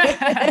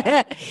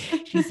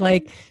 She's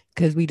like,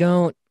 because we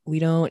don't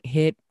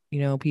hit,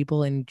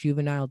 people in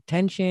juvenile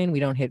detention. We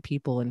don't hit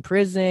people in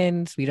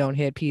prisons. We don't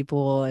hit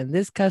people in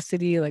this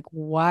custody. Like,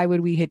 why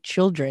would we hit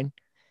children?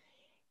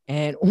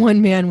 And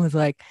one man was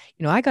like,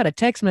 I got a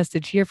text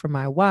message here from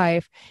my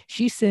wife.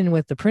 She's sitting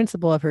with the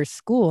principal of her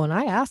school. And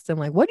I asked him,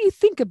 like, what do you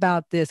think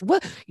about this?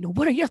 What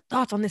are your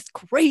thoughts on this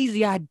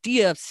crazy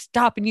idea of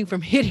stopping you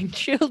from hitting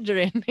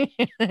children?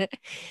 And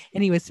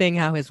he was saying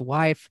how his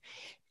wife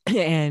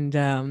and,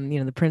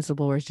 the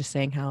principal was just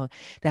saying how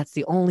that's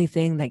the only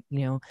thing that,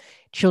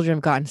 children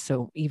have gotten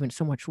so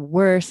much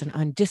worse and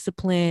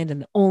undisciplined.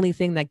 And the only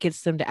thing that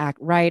gets them to act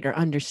right or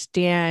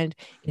understand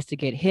is to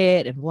get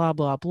hit and blah,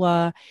 blah,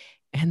 blah.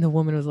 And the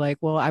woman was like,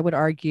 well, I would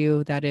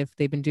argue that if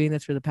they've been doing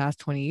this for the past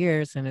 20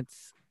 years and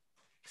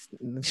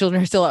the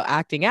children are still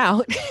acting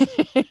out,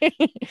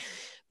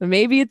 but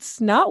maybe it's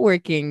not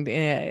working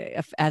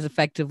as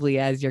effectively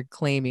as you're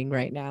claiming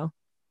right now.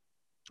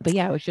 But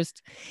yeah, it was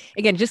just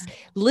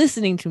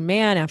listening to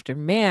man after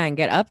man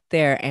get up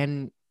there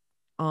and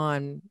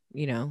on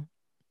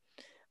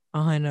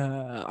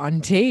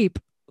tape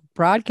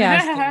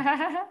broadcasting,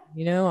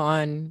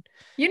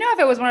 if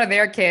it was one of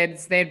their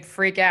kids, they'd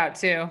freak out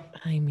too.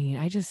 I mean,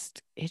 it's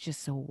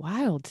just so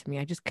wild to me.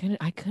 I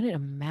couldn't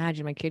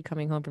imagine my kid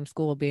coming home from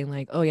school being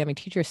like, oh yeah, my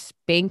teacher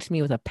spanked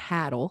me with a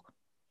paddle.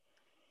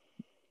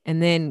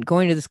 And then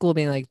going to the school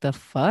being like, the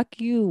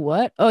fuck you,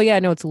 what? Oh yeah,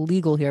 no, it's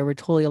illegal here. We're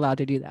totally allowed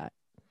to do that.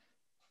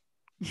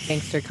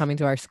 Thanks for coming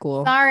to our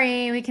school.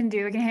 Sorry, we can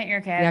hit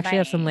your kid. We actually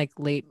have some like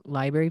late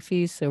library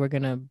fees, so we're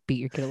gonna beat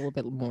your kid a little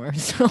bit more.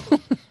 So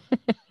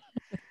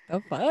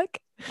the fuck?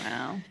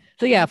 Wow.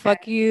 So yeah, Okay.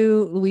 fuck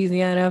you,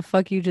 Louisiana.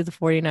 Fuck you to the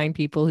 49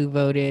 people who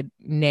voted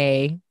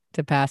nay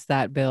to pass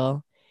that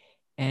bill.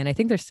 And I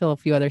think there's still a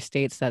few other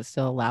states that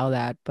still allow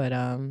that, but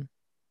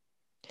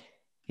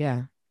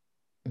yeah.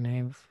 And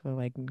I feel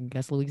like I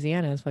guess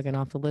Louisiana is fucking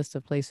off the list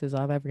of places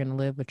I'm ever gonna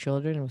live with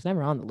children. It was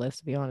never on the list,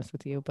 to be honest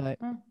with you, but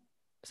Hmm.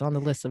 it's on the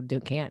list of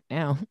can't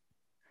now.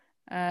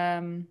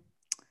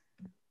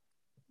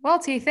 Well,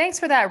 T, thanks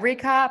for that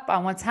recap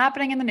on what's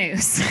happening in the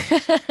news.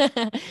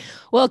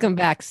 Welcome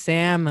back,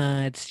 Sam.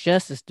 It's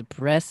just as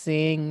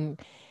depressing,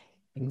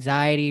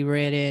 anxiety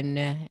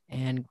ridden,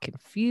 and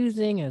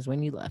confusing as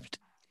when you left.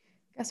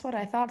 Guess what?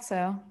 I thought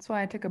so. That's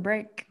why I took a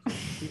break.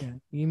 Yeah,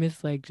 you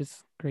miss like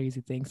just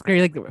crazy things.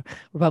 Crazy, like the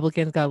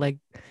Republicans got like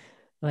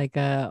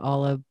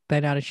all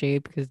bent out of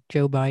shape because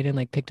Joe Biden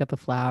like picked up a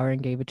flower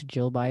and gave it to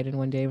Jill Biden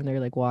one day when they were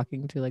like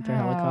walking to like their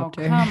Oh,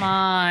 helicopter. come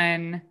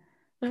on.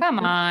 Come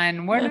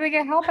on. What did they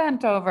get hell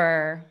bent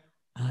over?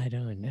 I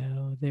don't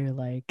know. They're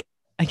like,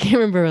 I can't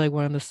remember like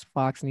one of the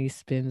Fox News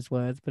spins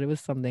was, but it was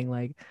something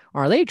like,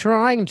 are they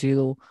trying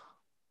to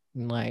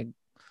like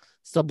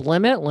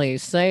subliminally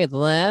say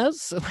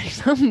this? Like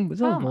some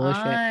Come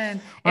bullshit.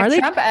 on. Are If they?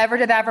 Trump ever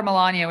did that for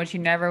Melania, which he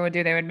never would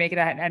do, they would make it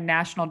a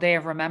national day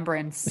of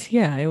remembrance.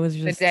 Yeah, it was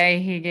The just day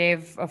he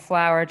gave a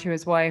flower to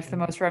his wife, the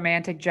most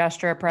romantic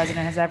gesture a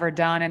president has ever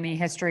done in the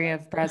history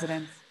of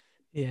presidents.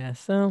 yeah.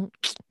 So,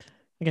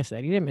 like I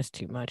said, you didn't miss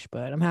too much,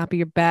 but I'm happy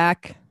you're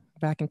back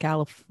in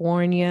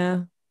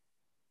California.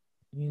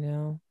 You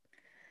know,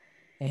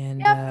 and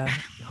Yep.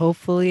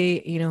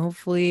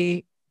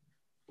 hopefully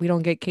we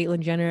don't get Caitlyn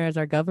Jenner as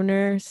our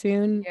governor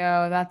soon.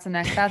 Yo, that's the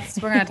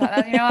next. We're gonna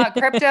talk. You know what?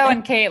 Crypto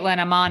and Caitlyn,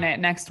 I'm on it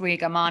next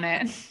week. I'm on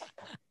it.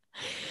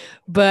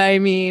 But I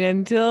mean,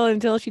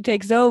 until she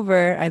takes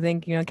over, I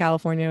think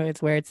California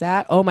is where it's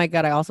at. Oh my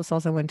God, I also saw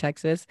someone in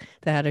Texas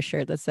that had a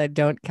shirt that said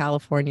 "Don't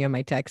California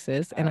my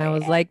Texas," and Oh, I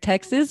was yeah. like,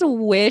 Texas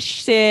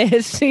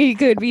wishes he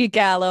could be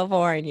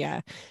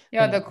California. Yo,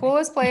 But the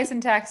coolest place in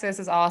Texas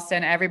is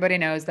Austin. Everybody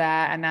knows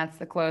that, and that's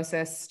the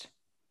closest.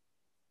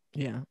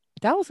 yeah,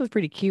 Dallas was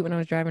pretty cute when I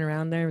was driving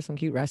around there with some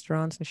cute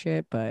restaurants and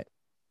shit. But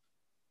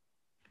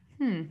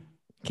can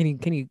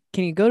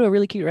you go to a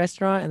really cute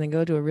restaurant and then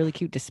go to a really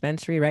cute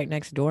dispensary right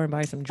next door and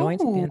buy some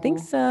joints? I think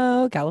Ooh.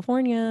 so.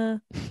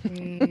 California.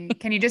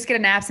 Can you just get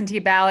an absentee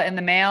ballot in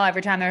the mail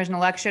every time there's an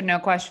election? No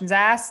questions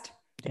asked.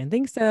 Didn't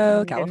think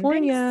so. Didn't think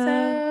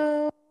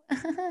California.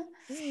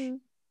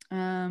 so.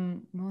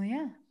 Mm. Well,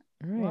 yeah.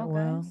 All right.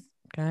 Well,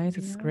 guys,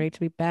 it's you know. great to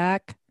be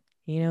back.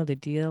 You know the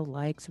deal.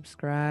 Like,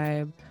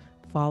 subscribe,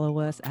 follow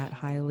us at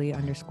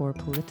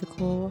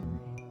highly_political,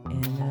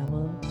 and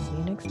we'll see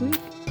you next week.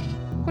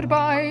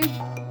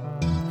 Goodbye.